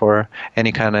looking for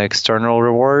any kind of external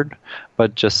reward,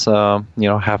 but just have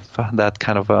that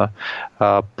kind of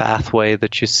a pathway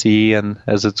that you see, and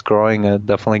as it's growing, it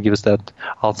definitely gives that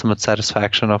ultimate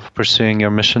satisfaction of pursuing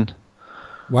your mission.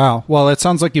 Wow. Well, it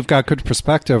sounds like you've got good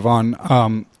perspective on,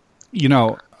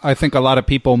 I think a lot of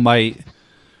people might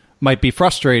be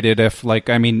frustrated if,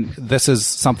 this is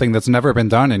something that's never been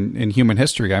done in human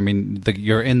history. I mean,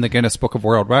 you're in the Guinness Book of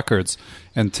World Records,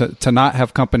 and to not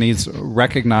have companies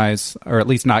recognize, or at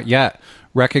least not yet,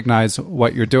 recognize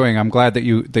what you're doing. I'm glad that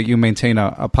you maintain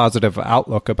a positive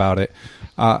outlook about it.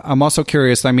 I'm also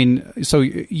curious. I mean, so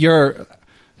you're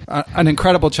an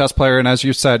incredible chess player, and as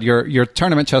you said, your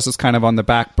tournament chess is kind of on the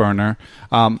back burner.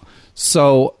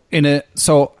 So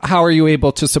how are you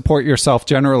able to support yourself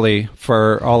generally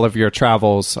for all of your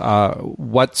travels?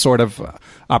 What sort of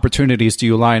opportunities do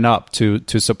you line up to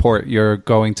support your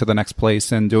going to the next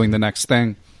place and doing the next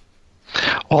thing?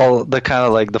 Well, the kind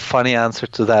of the funny answer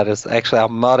to that is actually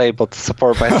I'm not able to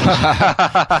support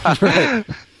myself. Right.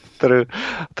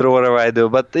 through whatever I do.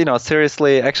 But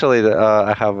seriously, actually,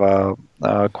 I have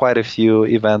quite a few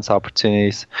events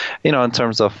opportunities. In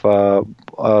terms of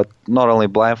not only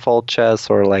blindfold chess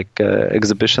or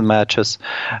exhibition matches,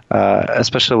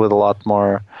 especially with a lot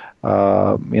more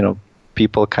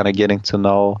people kind of getting to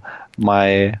know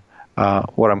my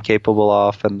what I'm capable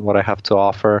of and what I have to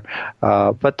offer.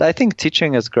 But I think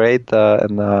teaching is great,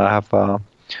 and I have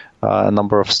a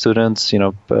number of students,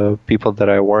 people that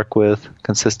I work with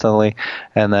consistently.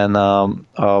 And then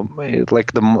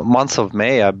the months of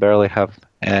May, I barely have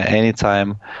any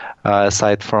time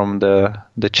aside from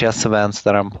the chess events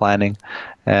that I'm planning.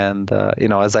 And,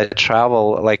 as I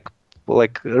travel,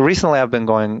 like recently I've been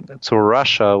going to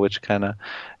Russia, which kind of,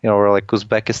 or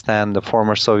Uzbekistan, the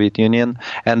former Soviet Union.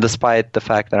 And despite the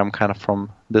fact that I'm kind of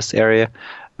from this area,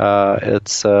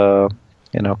 it's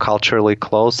culturally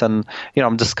close, and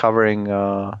I'm discovering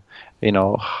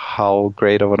how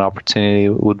great of an opportunity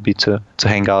it would be to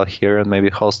hang out here and maybe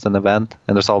host an event.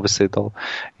 And there's obviously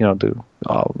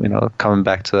coming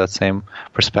back to that same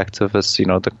perspective as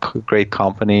the great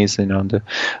companies,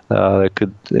 the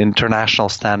good international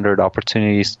standard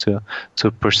opportunities to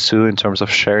pursue in terms of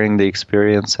sharing the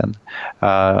experience and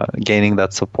gaining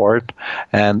that support.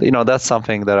 And that's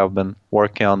something that I've been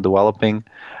working on developing.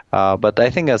 But I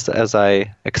think as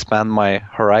I expand my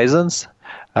horizons,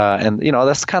 and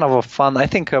that's kind of a fun. I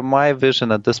think my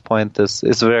vision at this point is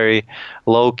very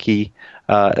low key.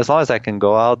 As long as I can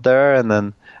go out there and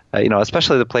then,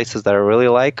 especially the places that I really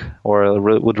like or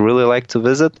would really like to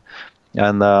visit,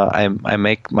 and I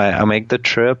make the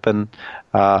trip, and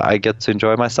I get to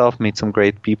enjoy myself, meet some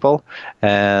great people,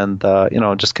 and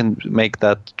just can make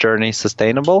that journey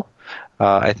sustainable.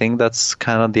 I think that's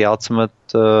kind of the ultimate.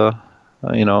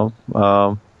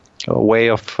 A way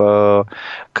of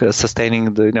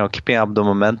sustaining keeping up the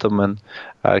momentum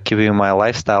and keeping my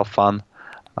lifestyle fun.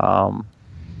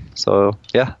 So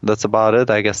yeah, that's about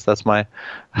it. I guess that's my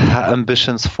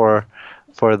ambitions for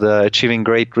the achieving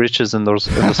great riches in this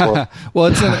world.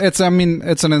 Well, it's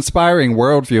an inspiring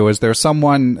worldview. Is there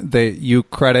someone that you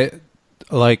credit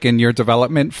in your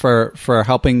development for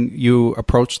helping you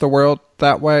approach the world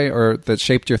that way, or that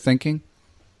shaped your thinking?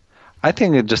 I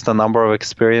think it's just a number of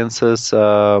experiences,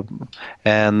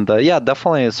 and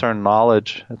definitely a certain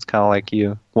knowledge. It's kind of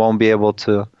you won't be able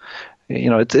to,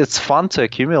 it's fun to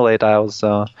accumulate. I was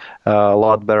a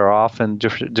lot better off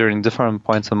during different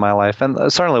points in my life,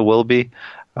 and certainly will be,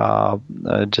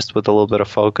 just with a little bit of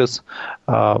focus.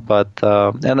 But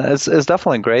it's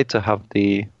definitely great to have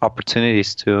the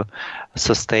opportunities to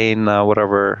sustain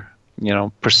whatever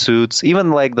pursuits,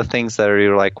 even the things that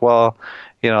you're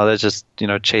they're just,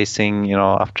 chasing,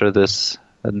 after this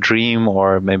dream,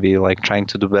 or maybe trying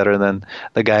to do better than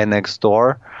the guy next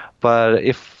door. But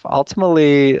if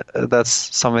ultimately that's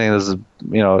something that's,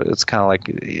 it's kind of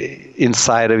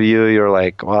inside of you, you're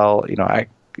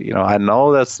I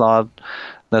know that's not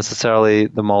necessarily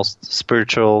the most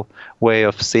spiritual way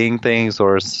of seeing things,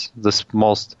 or this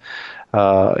most,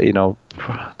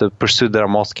 the pursuit that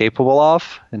I'm most capable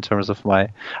of in terms of my,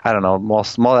 I don't know,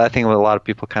 I think a lot of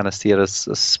people kind of see it as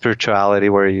spirituality,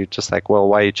 where you're just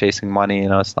why are you chasing money?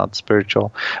 It's not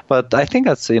spiritual. But I think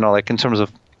that's, in terms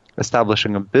of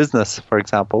establishing a business, for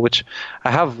example, which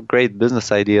I have great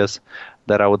business ideas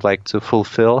that I would like to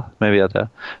fulfill maybe at a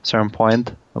certain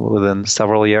point within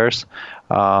several years.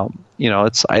 I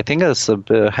think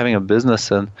having a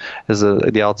business is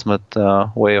the ultimate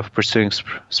way of pursuing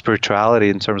spirituality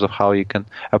in terms of how you can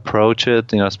approach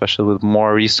it. Especially with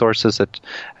more resources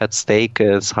at stake,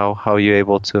 is how you're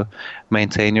able to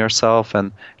maintain yourself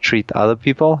and treat other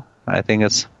people. I think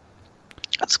it's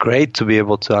great to be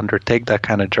able to undertake that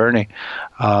kind of journey.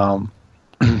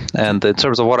 And in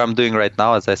terms of what I'm doing right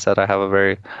now, as I said, I have a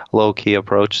very low-key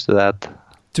approach to that.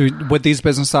 With these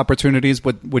business opportunities,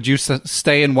 would you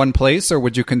stay in one place, or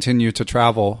would you continue to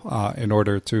travel in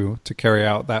order to carry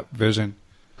out that vision?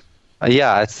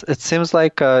 It seems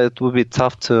like it would be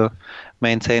tough to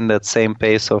maintain that same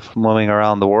pace of moving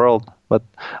around the world. But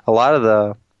a lot of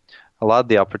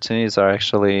the opportunities are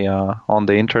actually on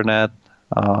the internet,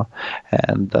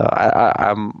 and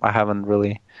I haven't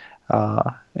really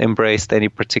embraced any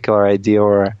particular idea,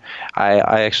 or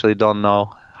I actually don't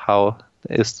know how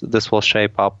this will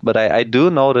shape up. But I do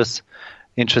notice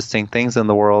interesting things in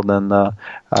the world, and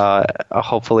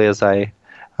hopefully as I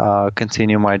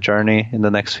continue my journey in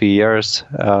the next few years,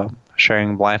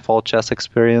 sharing blindfold chess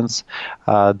experience,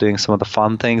 doing some of the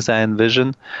fun things I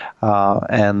envision,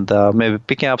 and maybe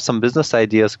picking up some business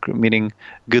ideas, meeting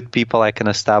good people I can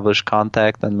establish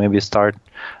contact and maybe start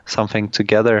something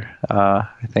together. I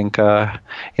think,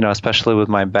 especially with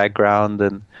my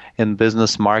background in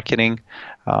business marketing,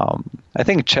 I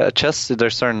think chess,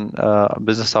 there's certain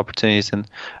business opportunities in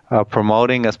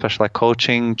promoting, especially like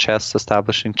coaching chess,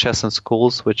 establishing chess in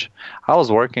schools, which I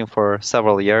was working for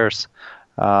several years.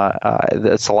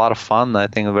 It's a lot of fun. I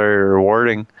think very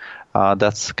rewarding.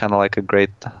 That's kind of like a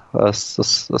great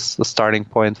starting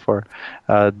point for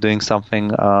doing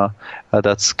something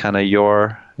that's kind of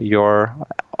your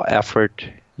effort,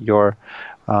 your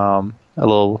a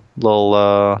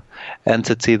little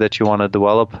entity that you want to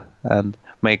develop and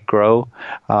make grow.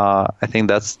 I think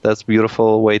that's a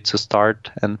beautiful way to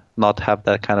start and not have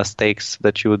that kind of stakes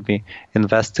that you would be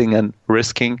investing and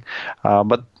risking.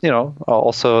 But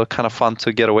also kind of fun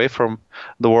to get away from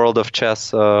the world of chess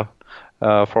for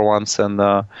once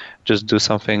and just do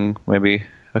something maybe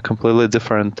completely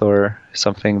different, or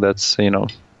something that's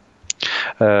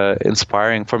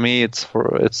inspiring. For me, it's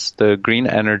the green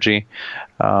energy.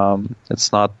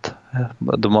 It's not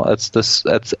it's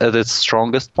at its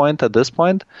strongest point at this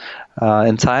point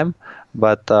in time,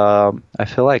 but I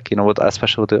feel like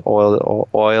especially with the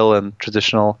oil and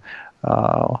traditional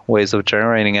ways of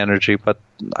generating energy. But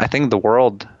I think the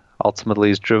world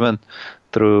ultimately is driven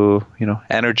through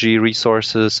energy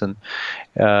resources, and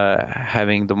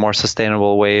having the more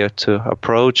sustainable way to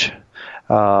approach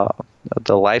the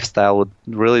lifestyle would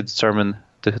really determine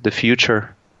the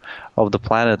future of the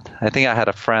planet. I think I had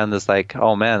a friend that's like,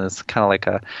 oh man, it's kind of like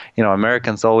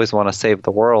Americans always want to save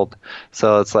the world,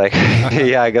 so it's like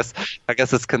yeah, I guess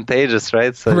it's contagious,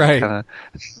 right? So right.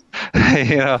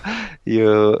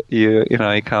 You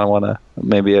kind of want to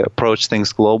maybe approach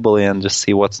things globally and just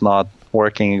see what's not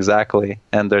working exactly,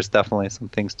 and there's definitely some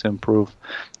things to improve.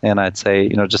 And I'd say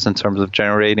just in terms of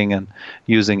generating and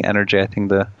using energy, I think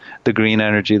the green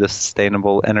energy, the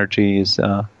sustainable energy is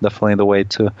definitely the way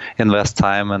to invest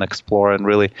time and explore and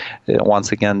really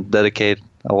once again dedicate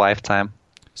a lifetime.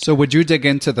 So would you dig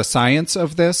into the science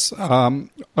of this,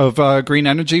 of green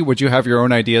energy? Would you have your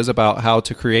own ideas about how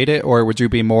to create it, or would you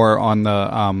be more on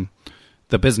the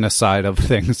business side of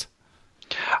things?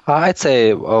 I'd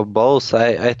say both.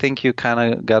 I think you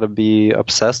kind of got to be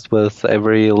obsessed with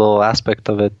every little aspect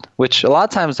of it, which a lot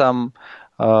of times I'm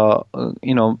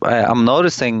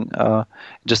noticing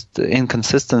just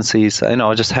inconsistencies.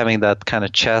 Just having that kind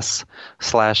of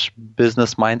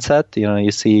chess/business mindset.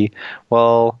 You see,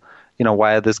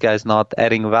 why this guy's not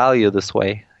adding value this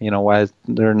way? Why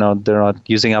they're not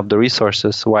using up the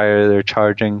resources? Why are they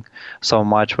charging so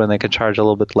much when they can charge a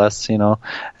little bit less? And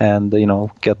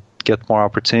get more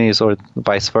opportunities, or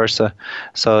vice versa.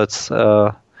 So it's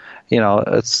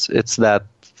it's that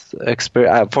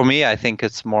experience. For me, I think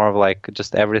it's more of like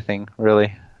just everything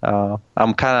really.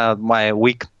 I'm kind of, my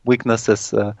weakness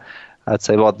is I'd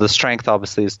say, well, the strength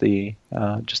obviously is the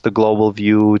just the global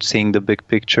view, seeing the big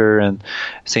picture and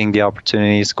seeing the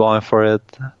opportunities, going for it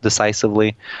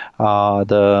decisively.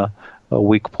 The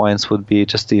weak points would be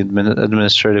just the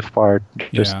administrative part,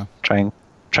 just trying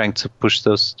to push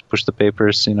the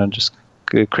papers, just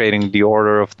creating the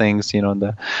order of things,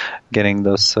 getting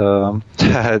those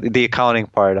the accounting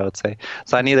part, I would say.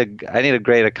 So I need a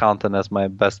great accountant as my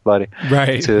best buddy,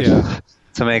 right?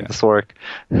 To make this work.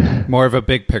 More of a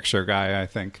big picture guy, I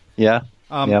think. Yeah.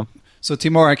 So,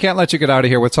 Timur, I can't let you get out of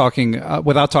here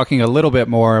without talking a little bit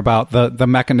more about the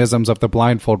mechanisms of the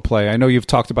blindfold play. I know you've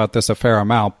talked about this a fair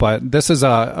amount, but this is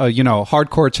a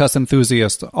hardcore chess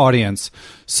enthusiast audience.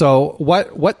 So,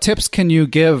 what tips can you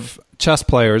give chess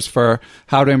players for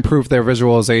how to improve their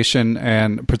visualization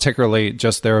and particularly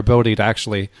just their ability to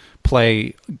actually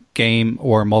play game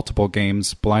or multiple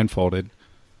games blindfolded?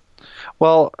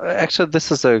 Well, actually,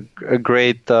 this is a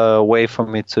great way for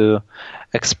me to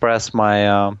express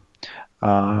my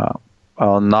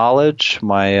knowledge,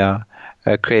 my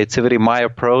creativity, my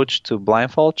approach to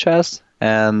blindfold chess.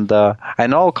 And I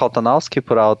know Kaltanowski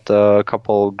put out a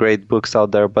couple great books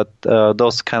out there, but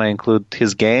those kind of include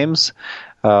his games,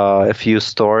 a few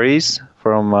stories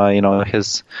from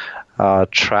his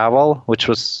travel, which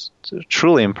was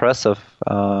truly impressive.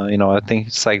 I think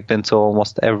he's been to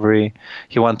almost every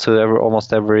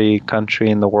country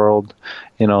in the world,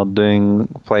 doing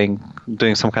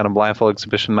some kind of blindfold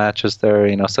exhibition matches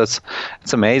there, so it's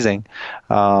amazing.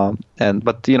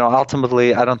 But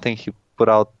ultimately I don't think he put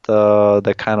out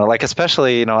the kind of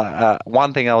especially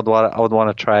one thing I would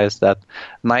want to try is that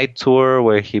night tour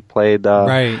where he played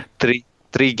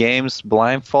three games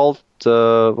blindfold.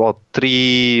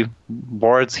 3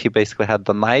 boards. He basically had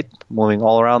the knight moving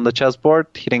all around the chessboard,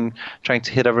 trying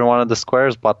to hit every one of the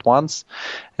squares but once,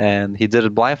 and he did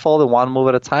it blindfolded, one move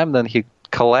at a time. Then he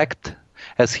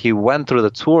as he went through the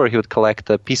tour, he would collect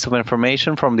a piece of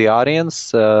information from the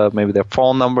audience, maybe their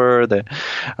phone number,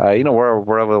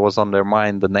 wherever was on their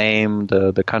mind, the name,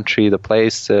 the country, the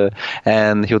place,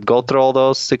 and he would go through all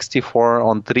those 64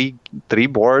 on three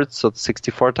boards, so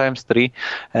 64 times 3,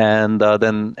 and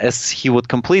then as he would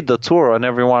complete the tour on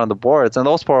every one of the boards, and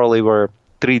those probably were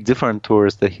 3 different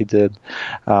tours that he did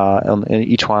on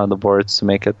each one of the boards to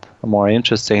make it more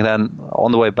interesting. Then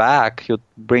on the way back, he would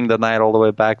bring the knight all the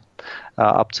way back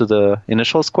up to the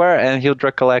initial square, and he would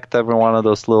recollect every one of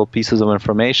those little pieces of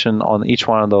information on each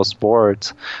one of those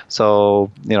boards.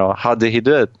 So, how did he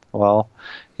do it? Well,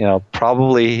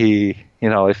 probably he,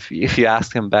 if you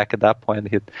ask him back at that point,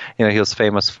 he was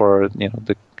famous for,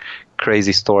 the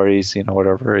crazy stories,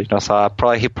 whatever, so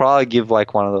he probably give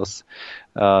one of those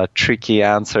tricky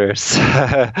answers.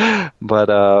 But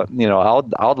I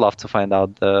would love to find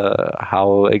out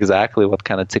how exactly, what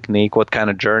kind of technique, what kind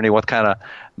of journey, what kind of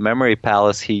memory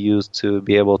palace he used to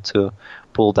be able to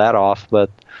pull that off. But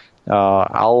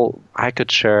I could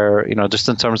share, just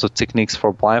in terms of techniques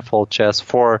for blindfold chess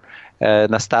for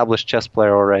an established chess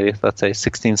player already, let's say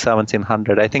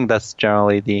 1700. I think that's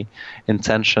generally the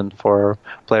intention for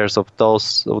players of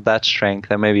that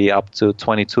strength, and maybe up to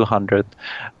 2200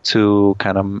 to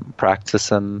kind of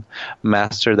practice and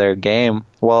master their game.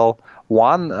 Well,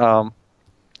 one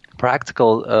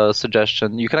practical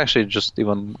suggestion, you can actually just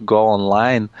even go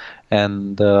online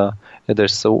and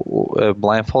there's a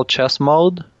blindfold chess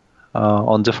mode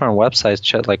on different websites,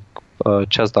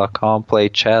 chess.com, Play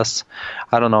Chess.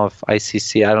 I don't know if I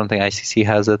don't think ICC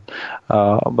has it,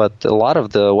 but a lot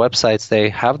of the websites, they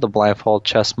have the blindfold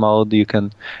chess mode. You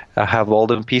can have all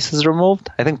the pieces removed.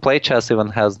 I think Play Chess even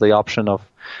has the option of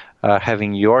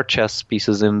having your chess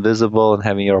pieces invisible and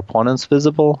having your opponents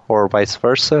visible, or vice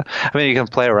versa. I mean, you can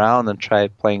play around and try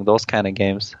playing those kind of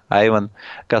games. I even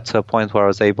got to a point where I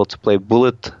was able to play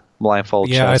bullet blindfold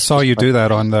chess. I saw you do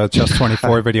that on the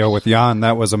Chess24 video with Jan.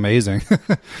 That was amazing.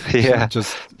 Yeah.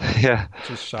 just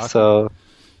So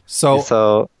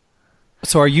shocking.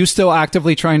 So are you still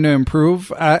actively trying to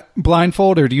improve at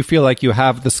blindfold, or do you feel like you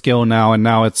have the skill now and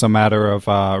now it's a matter of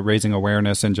raising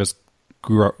awareness and just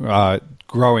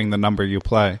growing the number you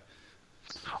play?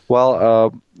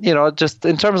 Well, just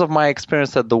in terms of my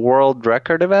experience at the World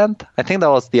Record event, I think that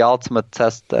was the ultimate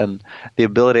test and the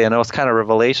ability, and it was kind of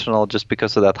revelational just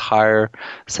because of that higher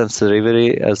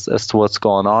sensitivity as to what's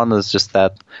going on. Is just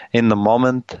that in the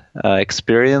moment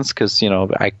experience, because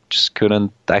I just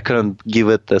couldn't give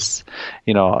it this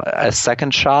a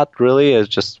second shot really. It's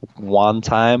just one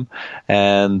time,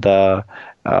 and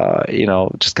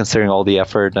just considering all the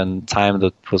effort and time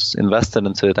that was invested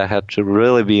into it, I had to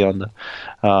really be on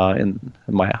in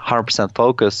my 100%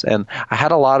 focus. And I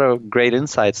had a lot of great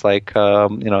insights. At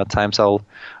times I'll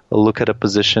look at a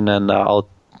position and I'll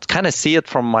kind of see it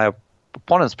from my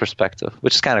opponent's perspective,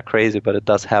 which is kind of crazy, but it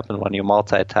does happen when you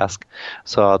multitask.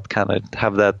 So I'll kind of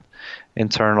have that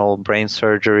internal brain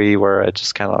surgery where I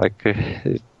just kind of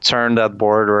turn that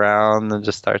board around and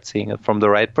just start seeing it from the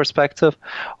right perspective.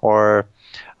 Or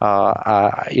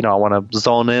I want to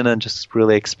zone in and just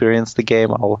really experience the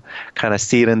game, I'll kind of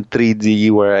see it in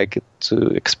 3D where I get to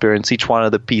experience each one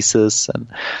of the pieces and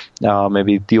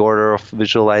maybe the order of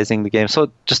visualizing the game.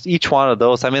 So just each one of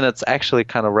those, I mean, it's actually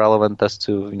kind of relevant as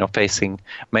to, facing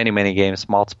many games,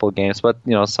 multiple games, but,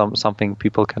 something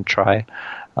people can try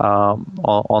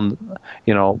with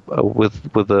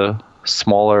the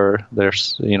smaller,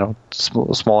 there's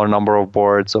smaller number of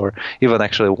boards, or even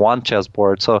actually one chess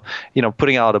board. So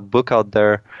putting out a book out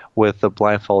there with the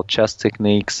blindfold chess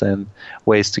techniques and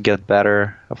ways to get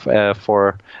better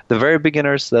for the very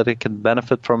beginners that it can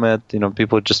benefit from it.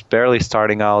 People just barely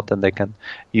starting out, and they can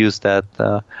use that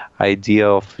idea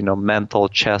of mental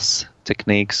chess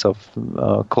techniques of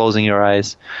closing your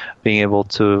eyes, being able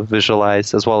to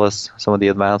visualize, as well as some of the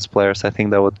advanced players. I think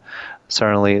that would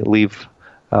certainly leave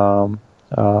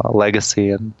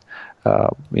legacy, and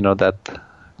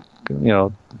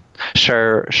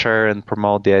share and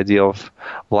promote the idea of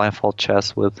blindfold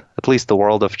chess with at least the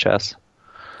world of chess.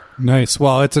 Nice.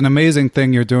 Well, it's an amazing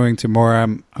thing you're doing,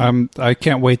 Timur. I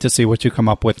can't wait to see what you come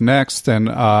up with next, and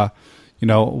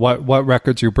what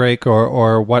records you break,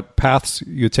 or what paths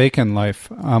you take in life.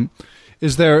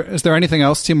 Is there anything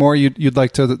else, Timur, you'd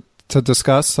like to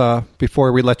discuss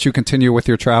before we let you continue with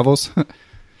your travels?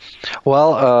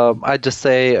 Well, I'd just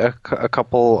say a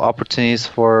couple opportunities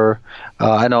for,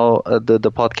 I know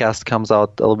the podcast comes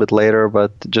out a little bit later,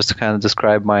 but just to kind of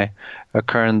describe my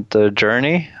current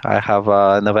journey, I have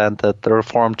an event at the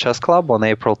Reformed Chess Club on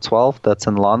April 12th. That's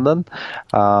in London.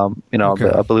 Okay.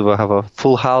 I believe I have a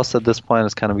full house at this point.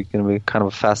 It's going to be kind of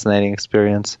a fascinating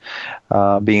experience,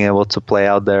 being able to play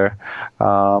out there.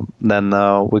 Then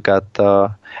we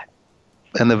got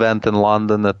an event in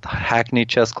London at Hackney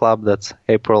Chess Club. That's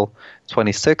April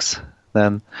 26th.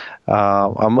 Then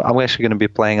I'm actually going to be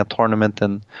playing a tournament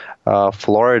in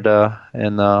Florida,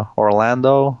 in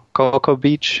Orlando, Cocoa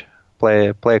Beach. Play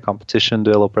a competition, do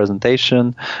a little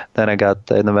presentation. Then I got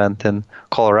an event in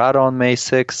Colorado on May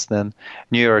 6th. Then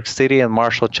New York City and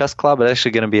Marshall Chess Club. It's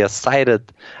actually going to be a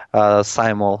sided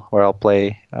simul where I'll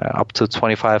play up to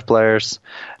 25 players.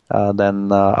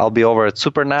 Then I'll be over at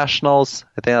Super Nationals.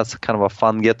 I think that's kind of a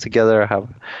fun get-together. I have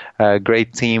a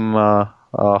great team,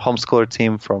 homeschooler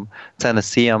team from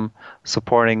Tennessee. I'm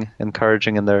supporting,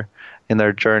 encouraging in their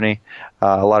journey.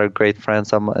 A lot of great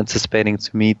friends I'm anticipating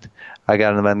to meet. I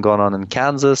got an event going on in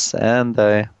Kansas, and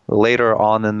later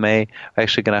on in May, I'm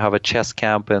actually going to have a chess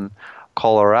camp in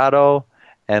Colorado,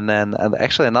 and then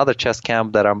actually another chess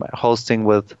camp that I'm hosting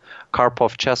with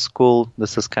Karpov Chess School.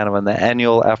 This is kind of an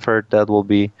annual effort that will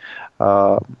be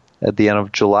at the end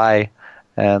of July,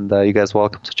 and you guys are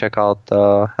welcome to check out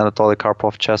Anatoly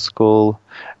Karpov Chess School.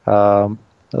 The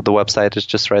website is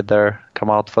just right there. Come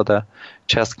out for the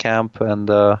chess camp and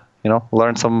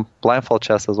learn some blindfold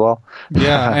chess as well.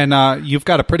 Yeah, and you've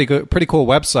got a pretty cool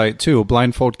website too,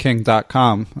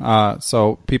 blindfoldking.com.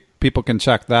 So people can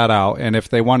check that out. And if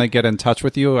they want to get in touch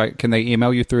with you, can they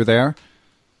email you through there?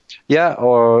 Yeah,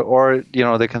 or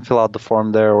they can fill out the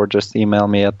form there, or just email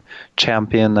me at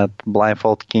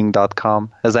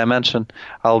champion@blindfoldking.com. As I mentioned,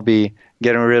 I'll be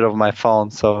getting rid of my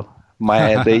phone, so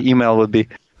the email would be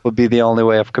the only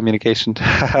way of communication.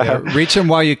 Yeah, reach him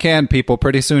while you can, people.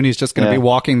 Pretty soon he's just going to be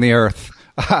walking the earth,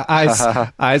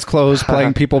 eyes closed,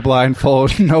 playing people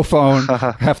blindfold, no phone.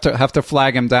 Have to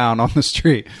flag him down on the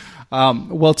street.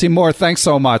 Well, Timur, thanks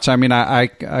so much. I mean, I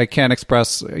can't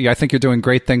express. I think you're doing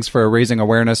great things for raising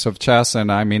awareness of chess,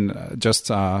 and I mean, just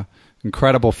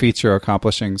incredible feat you're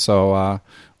accomplishing. So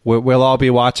we'll all be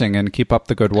watching, and keep up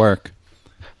the good work.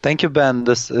 Thank you, Ben.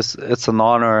 It's an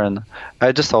honor, and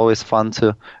it's just always fun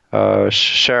to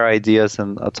share ideas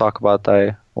and talk about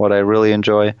what I really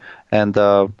enjoy, and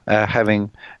having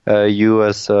you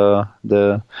as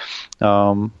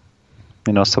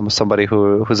somebody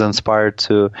who's inspired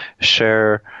to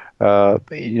share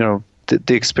the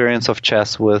experience of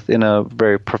chess in a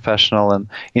very professional and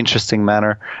interesting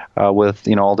manner with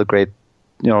all the great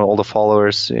all the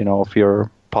followers of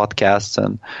your podcasts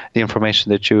and the information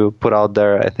that you put out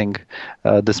there. I think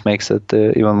this makes it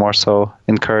even more so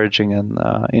encouraging and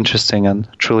interesting and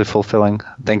truly fulfilling.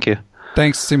 Thank you.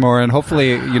 Thanks, Timur, and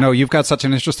hopefully, you've got such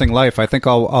an interesting life. I think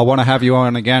I'll want to have you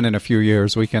on again in a few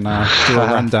years. We can do a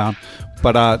rundown.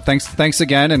 But thanks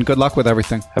again, and good luck with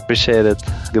everything. Appreciate it.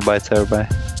 Goodbye to everybody.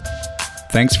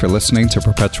 Thanks for listening to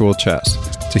Perpetual Chess.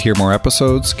 To hear more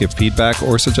episodes, give feedback,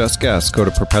 or suggest guests, go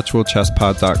to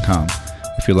perpetualchesspod.com.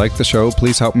 If you like the show,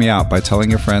 please help me out by telling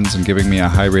your friends and giving me a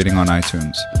high rating on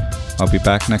iTunes. I'll be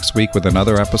back next week with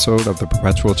another episode of the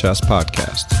Perpetual Chess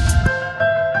Podcast.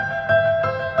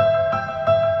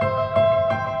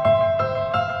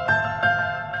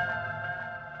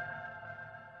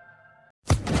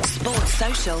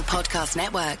 Podcast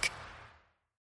Network.